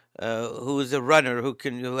 who is a runner who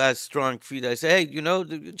has strong feet. I say,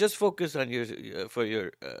 hey, just focus on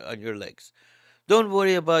your legs. Don't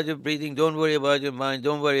worry about your breathing. Don't worry about your mind.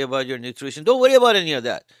 Don't worry about your nutrition. Don't worry about any of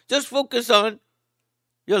that. Just focus on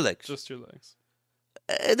your legs. Just your legs.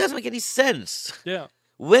 It doesn't make any sense. Yeah.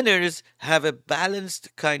 Winners have a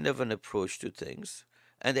balanced kind of an approach to things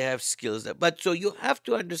and they have skills but so you have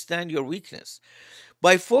to understand your weakness.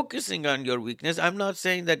 By focusing on your weakness, I'm not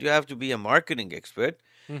saying that you have to be a marketing expert.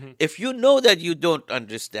 Mm-hmm. If you know that you don't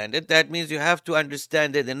understand it, that means you have to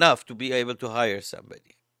understand it enough to be able to hire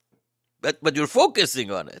somebody. But you're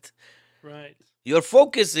focusing on it. Right. You're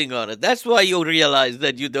focusing on it. That's why you realize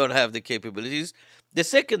that you don't have the capabilities. The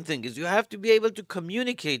second thing is you have to be able to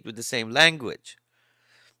communicate with the same language.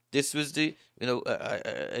 This was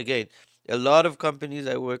again, a lot of companies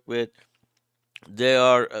I work with, they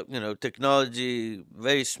are, technology,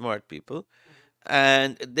 very smart people.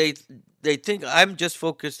 And they think I'm just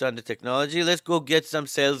focused on the technology. Let's go get some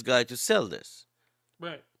sales guy to sell this.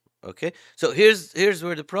 Right. Okay. So here's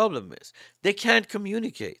where the problem is. They can't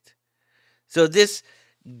communicate. So this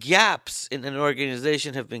gaps in an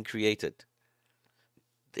organization have been created.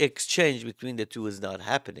 The exchange between the two is not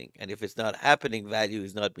happening. And if it's not happening, value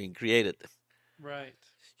is not being created. Right.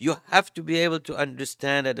 You have to be able to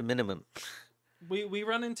understand at a minimum. We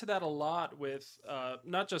run into that a lot with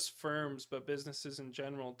not just firms but businesses in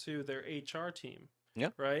general too. Their HR team, Yeah.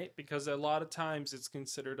 right? Because a lot of times it's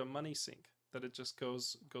considered a money sink that it just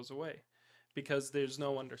goes away because there's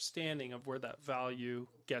no understanding of where that value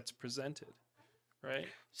gets presented, right?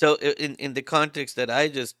 So in the context that I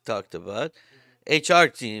just talked about, HR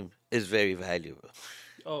team is very valuable.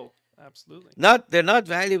 Oh, absolutely. Not they're not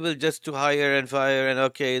valuable just to hire and fire and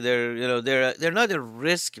okay, they're not a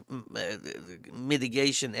risk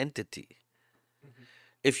mitigation entity. Hmm.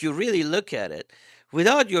 If you really look at it,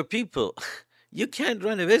 without your people, you can't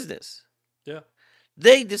run a business. Yeah.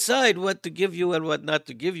 They decide what to give you and what not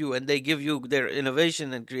to give you, and they give you their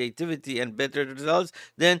innovation and creativity and better results,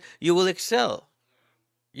 then you will excel.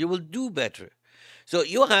 You will do better. So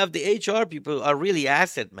you have the HR people are really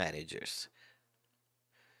asset managers.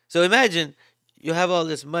 So imagine you have all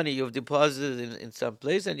this money you've deposited in some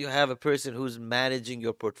place and you have a person who's managing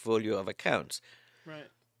your portfolio of accounts. Right.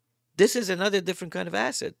 This is another different kind of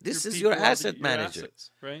asset. This is your people are asset your manager.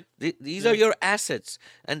 assets, right? These Yeah. are your assets,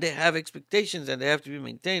 and they have expectations, and they have to be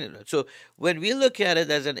maintained. So when we look at it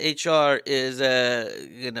as an HR is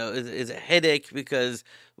is a headache because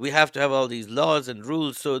we have to have all these laws and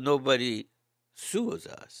rules so nobody sues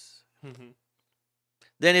us, Hmm.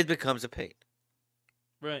 then it becomes a pain.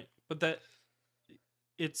 Right. But that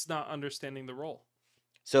it's not understanding the role.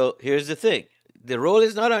 So here's the thing: the role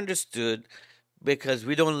is not understood because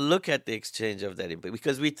we don't look at the exchange of that impact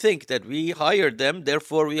because we think that we hired them,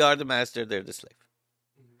 therefore we are the master, they're the slave.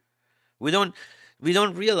 Mhm. We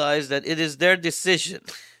don't realize that it is their decision.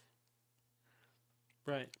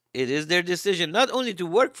 Right. It is their decision not only to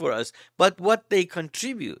work for us, but what they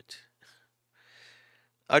contribute.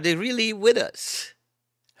 Are they really with us?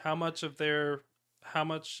 How much of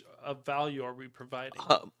value are we providing?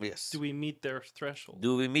 Yes. Do we meet their threshold?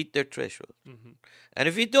 Do we meet their threshold? Hmm. And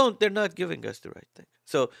if we don't, they're not giving us the right thing.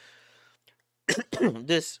 So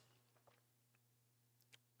this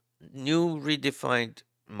new redefined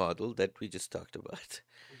model that we just talked about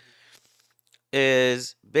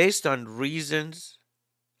is based on reasons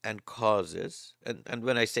and causes. And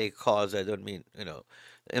when I say cause, I don't mean,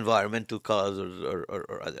 environmental cause or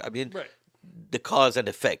other. I mean Right. the cause and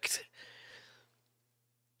effect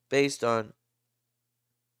based on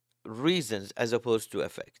reasons as opposed to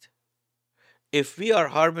effect. If we are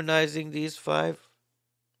harmonizing these five,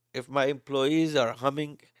 if my employees are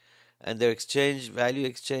humming and their value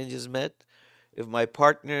exchange is met, if my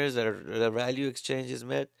partners their value exchange is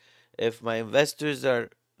met, if my investors their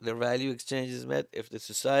value exchange is met, if the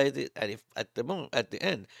society, and if at the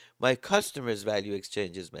end my customers' value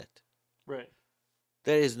exchange is met, Right.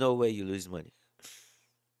 there is no way you lose money.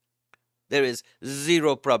 There is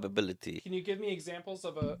zero probability. Can you give me examples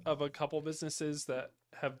of a couple businesses that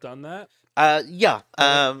have done that? Yeah.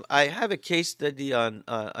 I have a case study on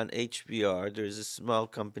HBR. There's a small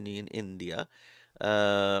company in India.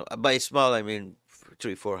 By small, I mean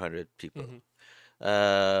 300-400 people. Hmm.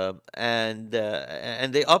 And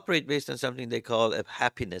they operate based on something they call a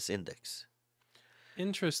happiness index.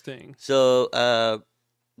 Interesting. So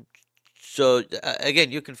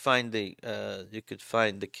again, you could find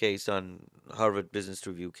the case on Harvard Business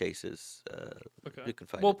Review cases. Okay. You can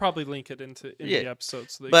find We'll it. probably link it in Yeah. the episode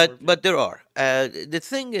so they can But review. but there are. The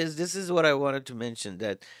thing is, this is what I wanted to mention,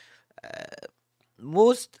 that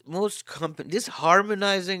most companies, this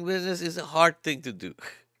harmonizing business is a hard thing to do.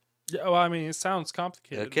 Yeah, well, I mean, it sounds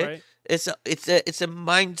complicated, Okay, right? it's a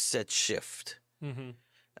mindset shift. Hmm.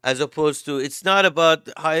 As opposed to, it's not about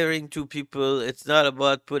hiring two people, it's not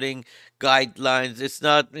about putting guidelines, it's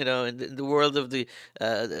not, in the world of the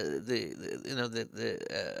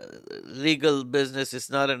legal business, it's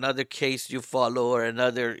not another case you follow or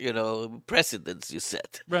another, precedents you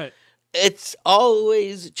set. Right. It's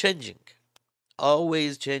always changing,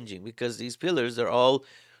 because these pillars are all,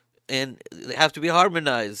 and they have to be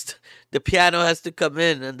harmonized. The piano has to come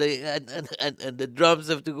in, and the drums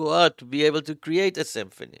have to go out to be able to create a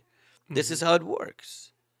symphony. This Mhm. is how it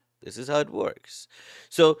works. This is how it works.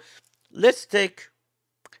 So let's take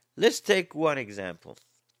one example.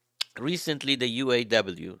 Recently, the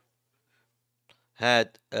UAW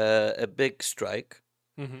had a big strike.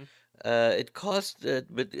 Mhm. It cost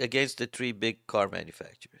against the three big car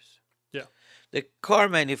manufacturers. Yeah. The car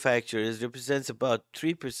manufacturers represents about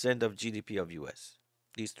 3% of GDP of US.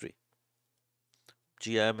 These three,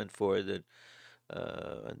 GM and Ford, and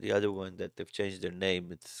the other one that they've changed their name.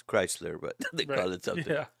 It's Chrysler, but they Right. call it something.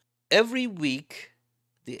 Yeah. Every week,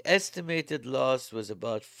 the estimated loss was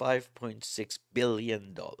about $5.6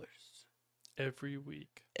 billion. Every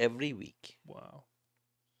week. Every week. Wow.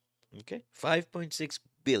 Okay? $5.6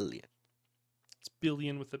 billion. It's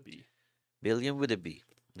billion with a B. Billion with a B.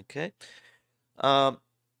 Okay. Um,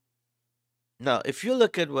 Now, if you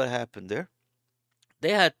look at what happened there,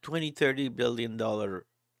 they had 20, $30 billion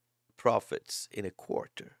profits in a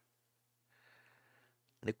quarter.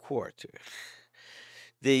 In a quarter.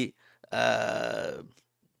 The uh,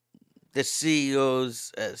 the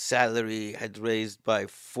CEO's salary had raised by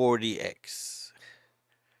 40x,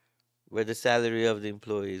 where the salary of the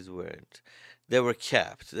employees weren't. They were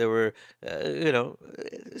capped. They were,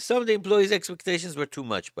 some of the employees' expectations were too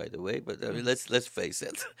much, by the way. But I mean, let's face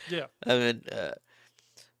it. Yeah. I mean,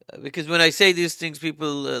 because when I say these things,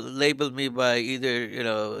 people label me by either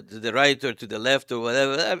to the right or to the left or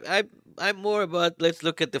whatever. I'm more about let's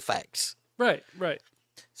look at the facts. Right. Right.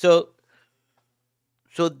 So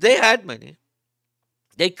they had money.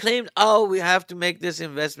 They claimed, oh, we have to make this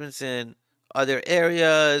investments in other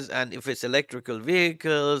areas, and if it's electrical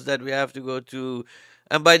vehicles that we have to go to.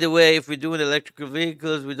 And by the way, if we're doing electrical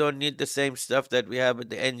vehicles, we don't need the same stuff that we have with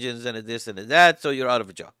the engines and this and that, so you're out of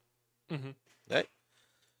a job. Mm-hmm. Right?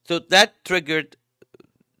 So that triggered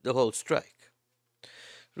the whole strike.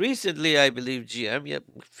 Recently, I believe GM, a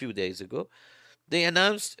few days ago, they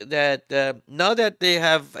announced that now that they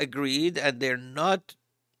have agreed and they're not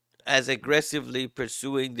as aggressively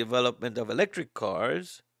pursuing development of electric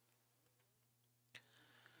cars,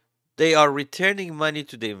 they are returning money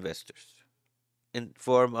to the investors in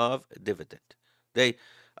form of dividend. They,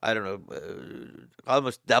 I don't know,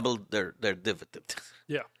 almost doubled their dividend.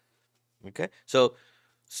 Yeah. Okay, so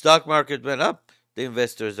stock market went up, the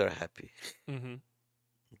investors are happy. Mm-hmm.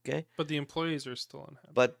 Okay, but the employees are still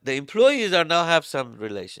unhappy. But the employees are now have some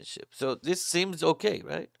relationship, so this seems okay,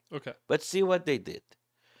 right? Okay. But see what they did.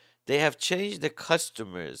 They have changed the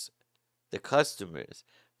customers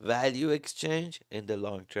value exchange in the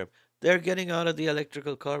long term. They're getting out of the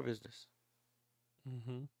electrical car business.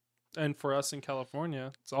 Mm-hmm. And for us in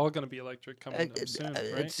California, it's all going to be electric coming up soon,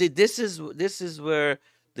 right? See, this is where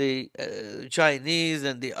the Chinese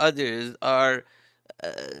and the others are.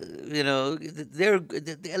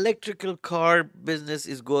 The electrical car business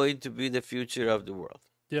is going to be the future of the world.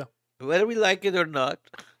 Yeah. Whether we like it or not.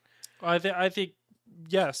 I think,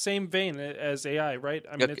 yeah, same vein as AI, right?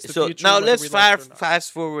 I mean, Okay, it's the so future. now whether let's we like it or not.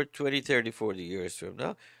 fast forward 20, 30, 40 years from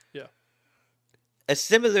now. Yeah. A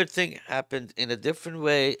similar thing happened in a different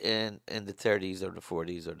way in the 30s or the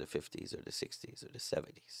 40s or the 50s or the 60s or the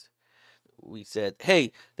 70s. We said,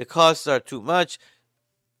 hey, the costs are too much.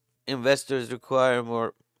 Investors require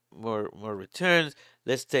more returns.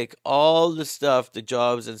 Let's take all the stuff, the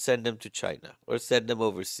jobs, and send them to China or send them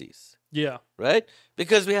overseas. Yeah. Right?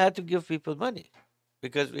 Because we had to give people money.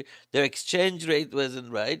 Because their exchange rate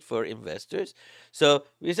wasn't right for investors. So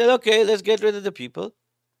we said, okay, let's get rid of the people.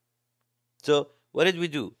 So what did we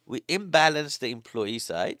do? We imbalanced the employee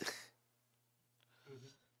side,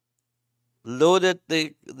 loaded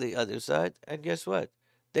the other side, and guess what?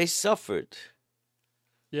 They suffered.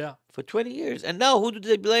 Yeah. For 20 years. And now who do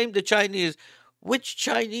they blame? The Chinese. Which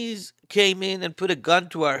Chinese came in and put a gun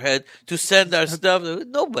to our head to send our stuff?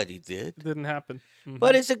 Nobody did. It didn't happen. Mm-hmm.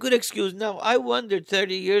 But it's a good excuse. Now, I wonder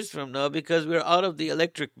 30 years from now, because we're out of the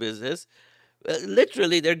electric business,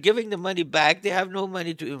 literally, they're giving the money back. They have no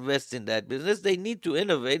money to invest in that business. They need to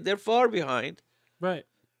innovate. They're far behind. Right.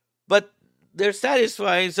 But they're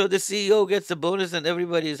satisfying, so the CEO gets a bonus and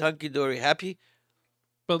everybody is hunky-dory happy.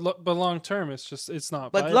 But long term, it's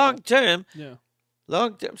not. But viable. long term, yeah.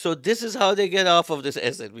 Long term. So this is how they get off of this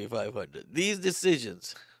S&P 500. These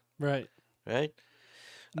decisions. Right. Right?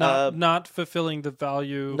 Not fulfilling the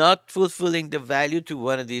value. Not fulfilling the value to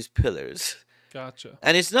one of these pillars. Gotcha.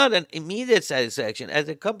 And it's not an immediate satisfaction. As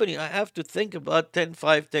a company, I have to think about 10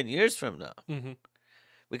 years from now. Mm-hmm.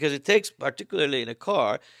 Because it takes, particularly in a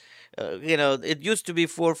car, it used to be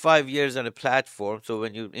 4 or 5 years on a platform. So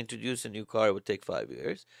when you introduce a new car, it would take 5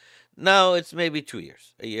 years. Now it's maybe 2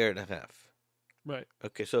 years, a year and a half. Right.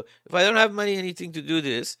 Okay, so if I don't have money, anything to do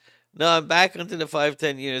this, now I'm back into the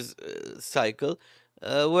 5-10 years cycle,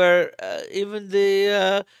 where even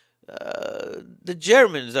the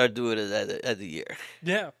Germans are doing it at a year.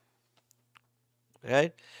 Yeah.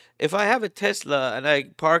 Right? If I have a Tesla and I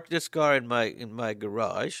park this car in my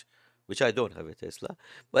garage, which I don't have a Tesla,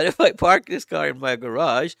 but if I park this car in my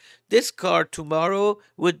garage, this car tomorrow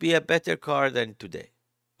would be a better car than today.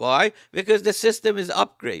 Why? Because the system is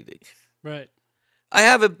upgrading. Right. I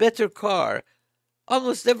have a better car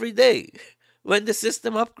almost every day when the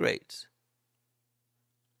system upgrades.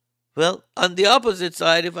 Well, on the opposite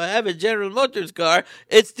side, if I have a General Motors car,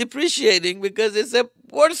 it's depreciating because it's a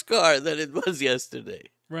worse car than it was yesterday.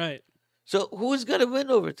 Right. So who's going to win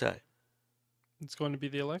over time? It's going to be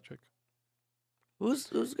the electric.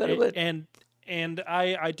 Who's gonna A- win? and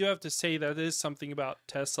I do have to say that is something about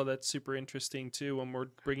Tesla that's super interesting too when we're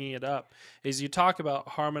bringing it up is you talk about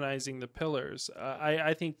harmonizing the pillars.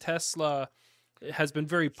 I think Tesla has been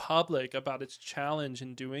very public about its challenge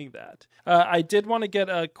in doing that. I did want to get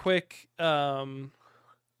a quick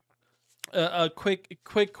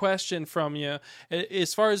quick question from you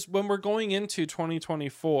as far as when we're going into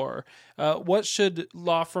 2024, what should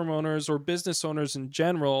law firm owners or business owners in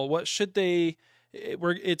general, what should they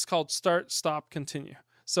it's called start, stop, continue.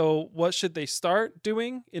 So what should they start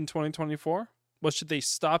doing in 2024? What should they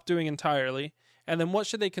stop doing entirely? And then what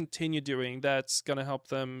should they continue doing that's going to help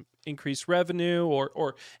them increase revenue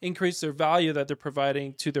or increase their value that they're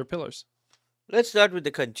providing to their pillars? Let's start with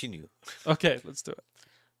the continue. Okay, let's do it.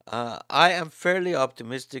 I am fairly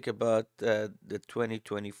optimistic about the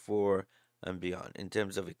 2024 and beyond in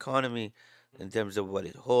terms of economy, in terms of what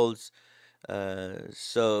it holds.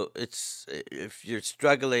 So it's if you're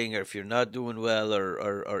struggling or if you're not doing well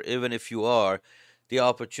or even if you are, the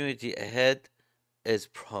opportunity ahead is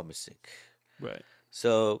promising. Right.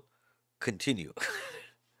 So continue.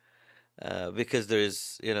 Because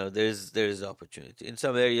there's opportunity. In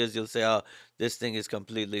some areas, you'll say, "Oh, this thing is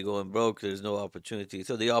completely going broke. There's no opportunity."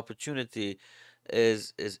 So the opportunity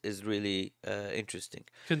is really interesting.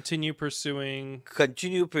 Continue pursuing.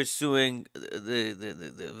 Continue pursuing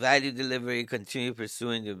the value delivery. Continue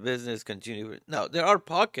pursuing your business. Now, there are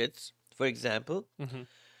pockets. For example, Mhm.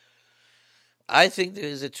 I think there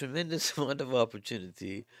is a tremendous amount of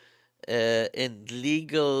opportunity in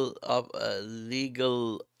legal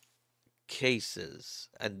cases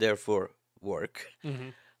and therefore work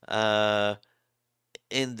Mhm. uh,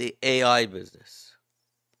 in the AI business.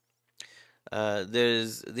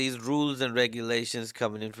 There's these rules and regulations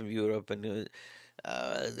coming in from Europe, and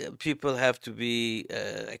people have to be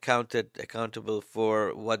accountable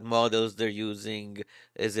for what models they're using.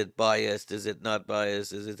 Is it biased? Is it not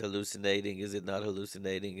biased? Is it hallucinating? Is it not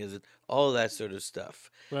hallucinating? Is it all that sort of stuff?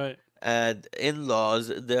 Right. And in laws,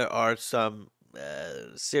 there are some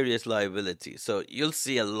serious liability. So you'll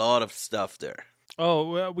see a lot of stuff there. Oh,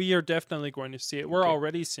 well, we are definitely going to see it. We're Okay.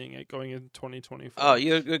 already seeing it going into 2024. Oh,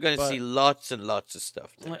 you're going to see But lots and lots of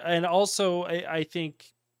stuff there. and also I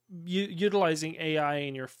think utilizing AI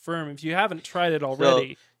in your firm, if you haven't tried it So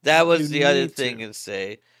already, that you was the other need thing, to. and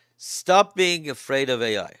say, stop being afraid of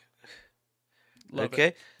AI. Love it.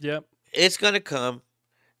 Okay, Yep. it's gonna come.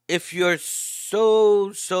 If you're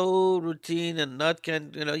so routine and not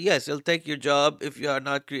yes, it'll take your job if you are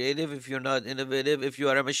not creative, if you're not innovative, if you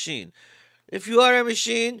are a machine. If you are a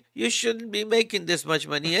machine, you shouldn't be making this much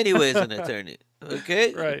money anyway as an attorney.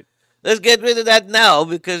 Okay? Right. Let's get rid of that now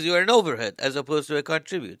because you're an overhead as opposed to a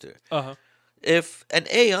contributor. Uh-huh. If an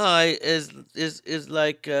AI is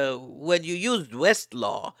like when you used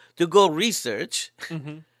Westlaw to go research,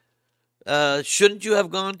 Mhm. shouldn't you have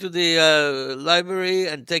gone to the library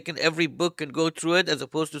and taken every book and go through it as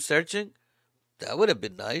opposed to searching? That would have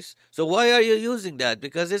been nice. So why are you using that?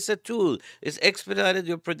 Because it's a tool. It's expedited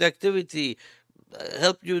your productivity,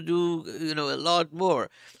 helped you do a lot more.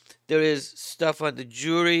 There is stuff on the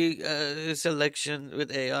jury selection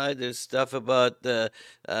with AI. There's stuff about the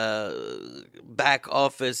back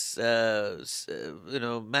office,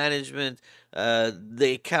 management,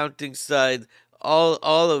 the accounting side.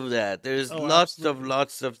 All of that. There's Oh, absolutely.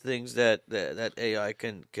 lots of things that AI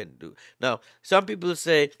can do. Now, some people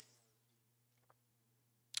say.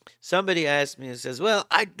 Somebody asked me and says, "Well,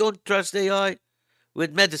 I don't trust AI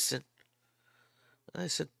with medicine." I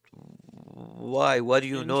said, "Why? What do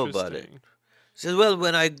you know about it?" Interesting. He says, "Well,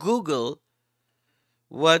 when I Google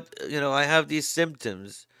I have these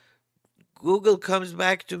symptoms, Google comes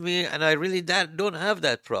back to me and I really don't have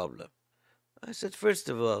that problem." I said, "First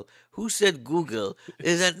of all, who said Google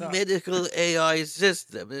is a It's not. medical AI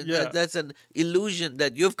system? Yeah. That's an illusion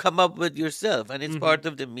that you've come up with yourself, and it's Mhm. part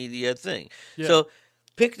of the media thing. Yeah. So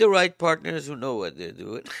pick the right partners who know what they're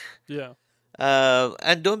doing." Yeah.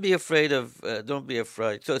 And don't be afraid of. Don't be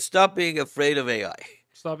afraid. So stop being afraid of AI.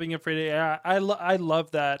 Stop being afraid of AI. I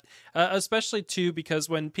love that, especially too because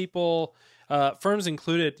when people, firms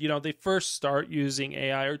included, they first start using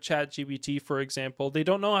AI or ChatGPT, for example, they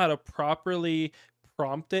don't know how to properly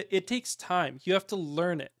prompt it. It takes time. You have to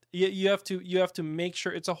learn it. You have to make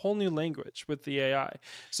sure it's a whole new language with the AI.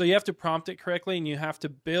 So you have to prompt it correctly, and you have to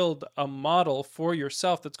build a model for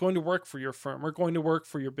yourself that's going to work for your firm or going to work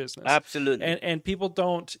for your business. Absolutely. And people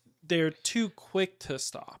don't. They're too quick to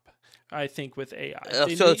stop. I think with AI.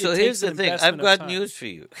 So It here's takes the an thing. I've investment of got time. news for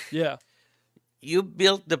you. Yeah. You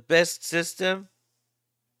built the best system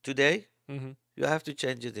today. Hmm. You have to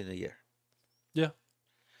change it in a year. Yeah.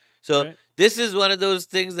 So Right. this is one of those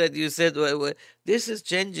things that you said, this is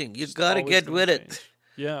changing. You It's got to always get gonna with it. change.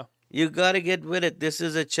 Yeah. You got to get with it. This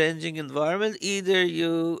is a changing environment. Either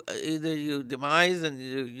you demise and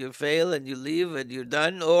you fail and you leave and you're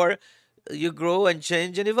done, or you grow and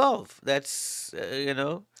change and evolve. That's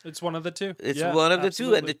It's one of the two. it's Yeah, one of the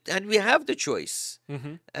two, and absolutely. and we have the choice.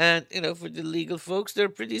 Hmm. And for the legal folks, they're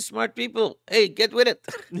pretty smart people. Hey, get with it.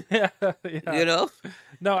 Yeah, yeah. you know.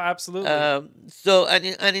 No, absolutely. So and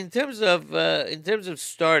in terms of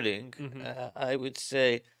starting, Hmm. I would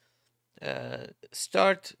say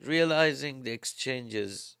start realizing the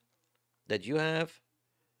exchanges that you have.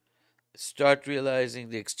 Start realizing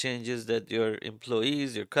the exchanges that your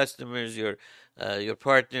employees, your customers, your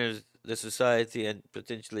partners, the society, and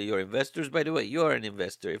potentially your investors. By the way, you are an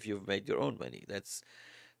investor if you've made your own money. That's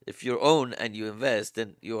if you own and you invest,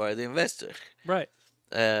 then you are the investor, Right.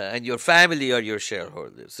 and your family are your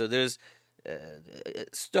shareholders. So there's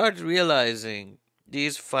start realizing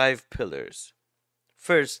these 5 pillars.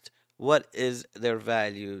 First, what is their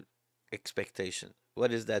value expectation?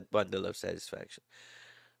 What is that bundle of satisfaction?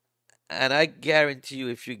 And I guarantee you,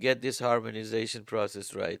 if you get this harmonization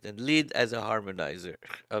process right and lead as a harmonizer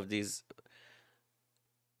of these,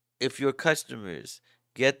 if your customers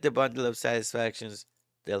get the bundle of satisfactions,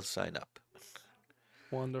 they'll sign up.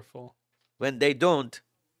 Wonderful. When they don't,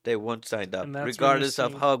 they won't sign up, And that's where you're regardless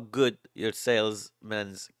of seeing how good your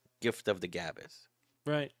salesman's gift of the gab is.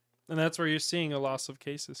 right. And that's where you're seeing a loss of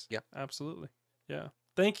cases. Yeah. Absolutely. Yeah.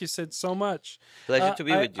 Thank you, Sid, so much. Pleasure to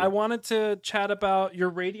be with you. I wanted to chat about your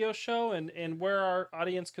radio show and where our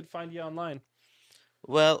audience could find you online.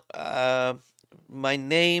 Well, my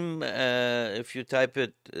name, if you type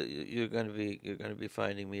it, you're gonna be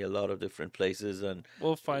finding me a lot of different places on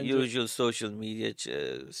We'll find you. usual social media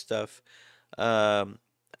stuff. Um,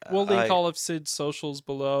 We'll link I all of Sid's socials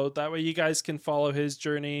below. That way you guys can follow his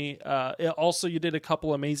journey. Also, you did a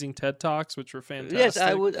couple amazing TED Talks, which were fantastic. Yes,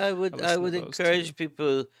 I would I would I I listened would to those encourage too.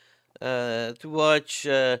 people to watch.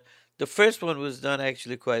 The first one was done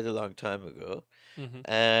actually quite a long time ago, Hmm.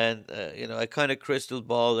 and I kind of crystal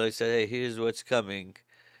ball. I said, "Hey, here's what's coming,"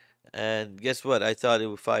 and guess what? I thought it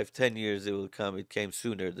would 5, 10 years it will come. It came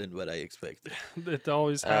sooner than what I expected. It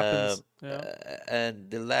always Um, happens. Yeah. and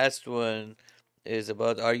the last one is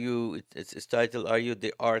about it's titled "Are you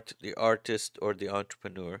the artist, or the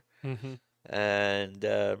entrepreneur?" Hmm. And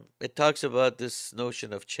it talks about this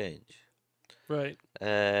notion of change Right.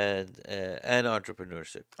 and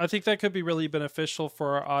entrepreneurship. I think that could be really beneficial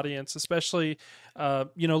for our audience, especially,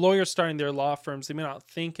 lawyers starting their law firms. They may not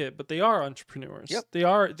think it, but they are entrepreneurs. Yep.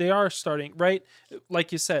 They are starting, right.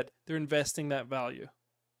 Like you said, they're investing that value,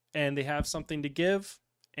 and they have something to give,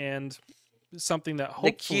 and something that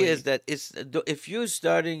The key is hopefully, that if you're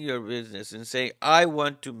starting your business and saying, "I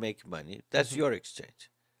want to make money," that's Mhm. your exchange.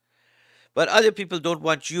 But other people don't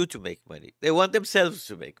want you to make money. They want themselves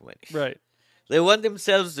to make money. right. They want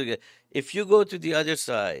themselves to get. If you go to the other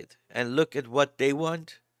side and look at what they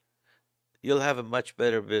want, you'll have a much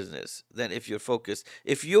better business than if you're focused.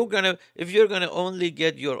 If you're gonna only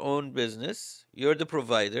get your own business, you're the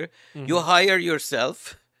provider. You Mhm. hire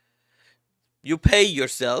yourself. You pay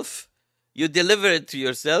yourself. You deliver it to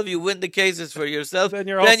yourself. You win the cases for yourself. Then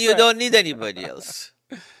you're all Then you set. don't need anybody else.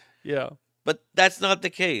 Yeah. But that's not the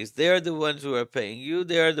case. They are the ones who are paying you.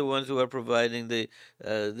 They are the ones who are providing the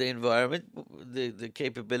environment, the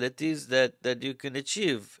capabilities that you can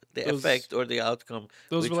achieve the Those effect or the outcome.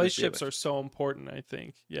 those which would be relationships amazing. are so important, I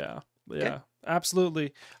think. Yeah. Okay. Yeah.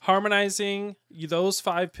 Absolutely. Harmonizing those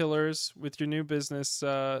 5 pillars with your new business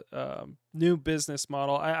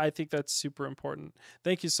model. I think that's super important.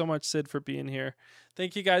 Thank you so much, Sid, for being here.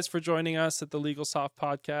 Thank you guys for joining us at the Legal Soft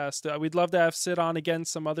podcast. We'd love to have Sid on again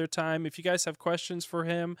some other time. If you guys have questions for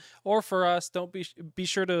him or for us, don't be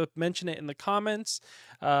sure to mention it in the comments.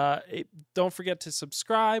 Don't forget to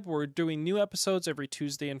subscribe. We're doing new episodes every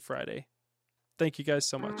Tuesday and Friday. Thank you guys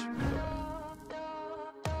so much. Bye-bye.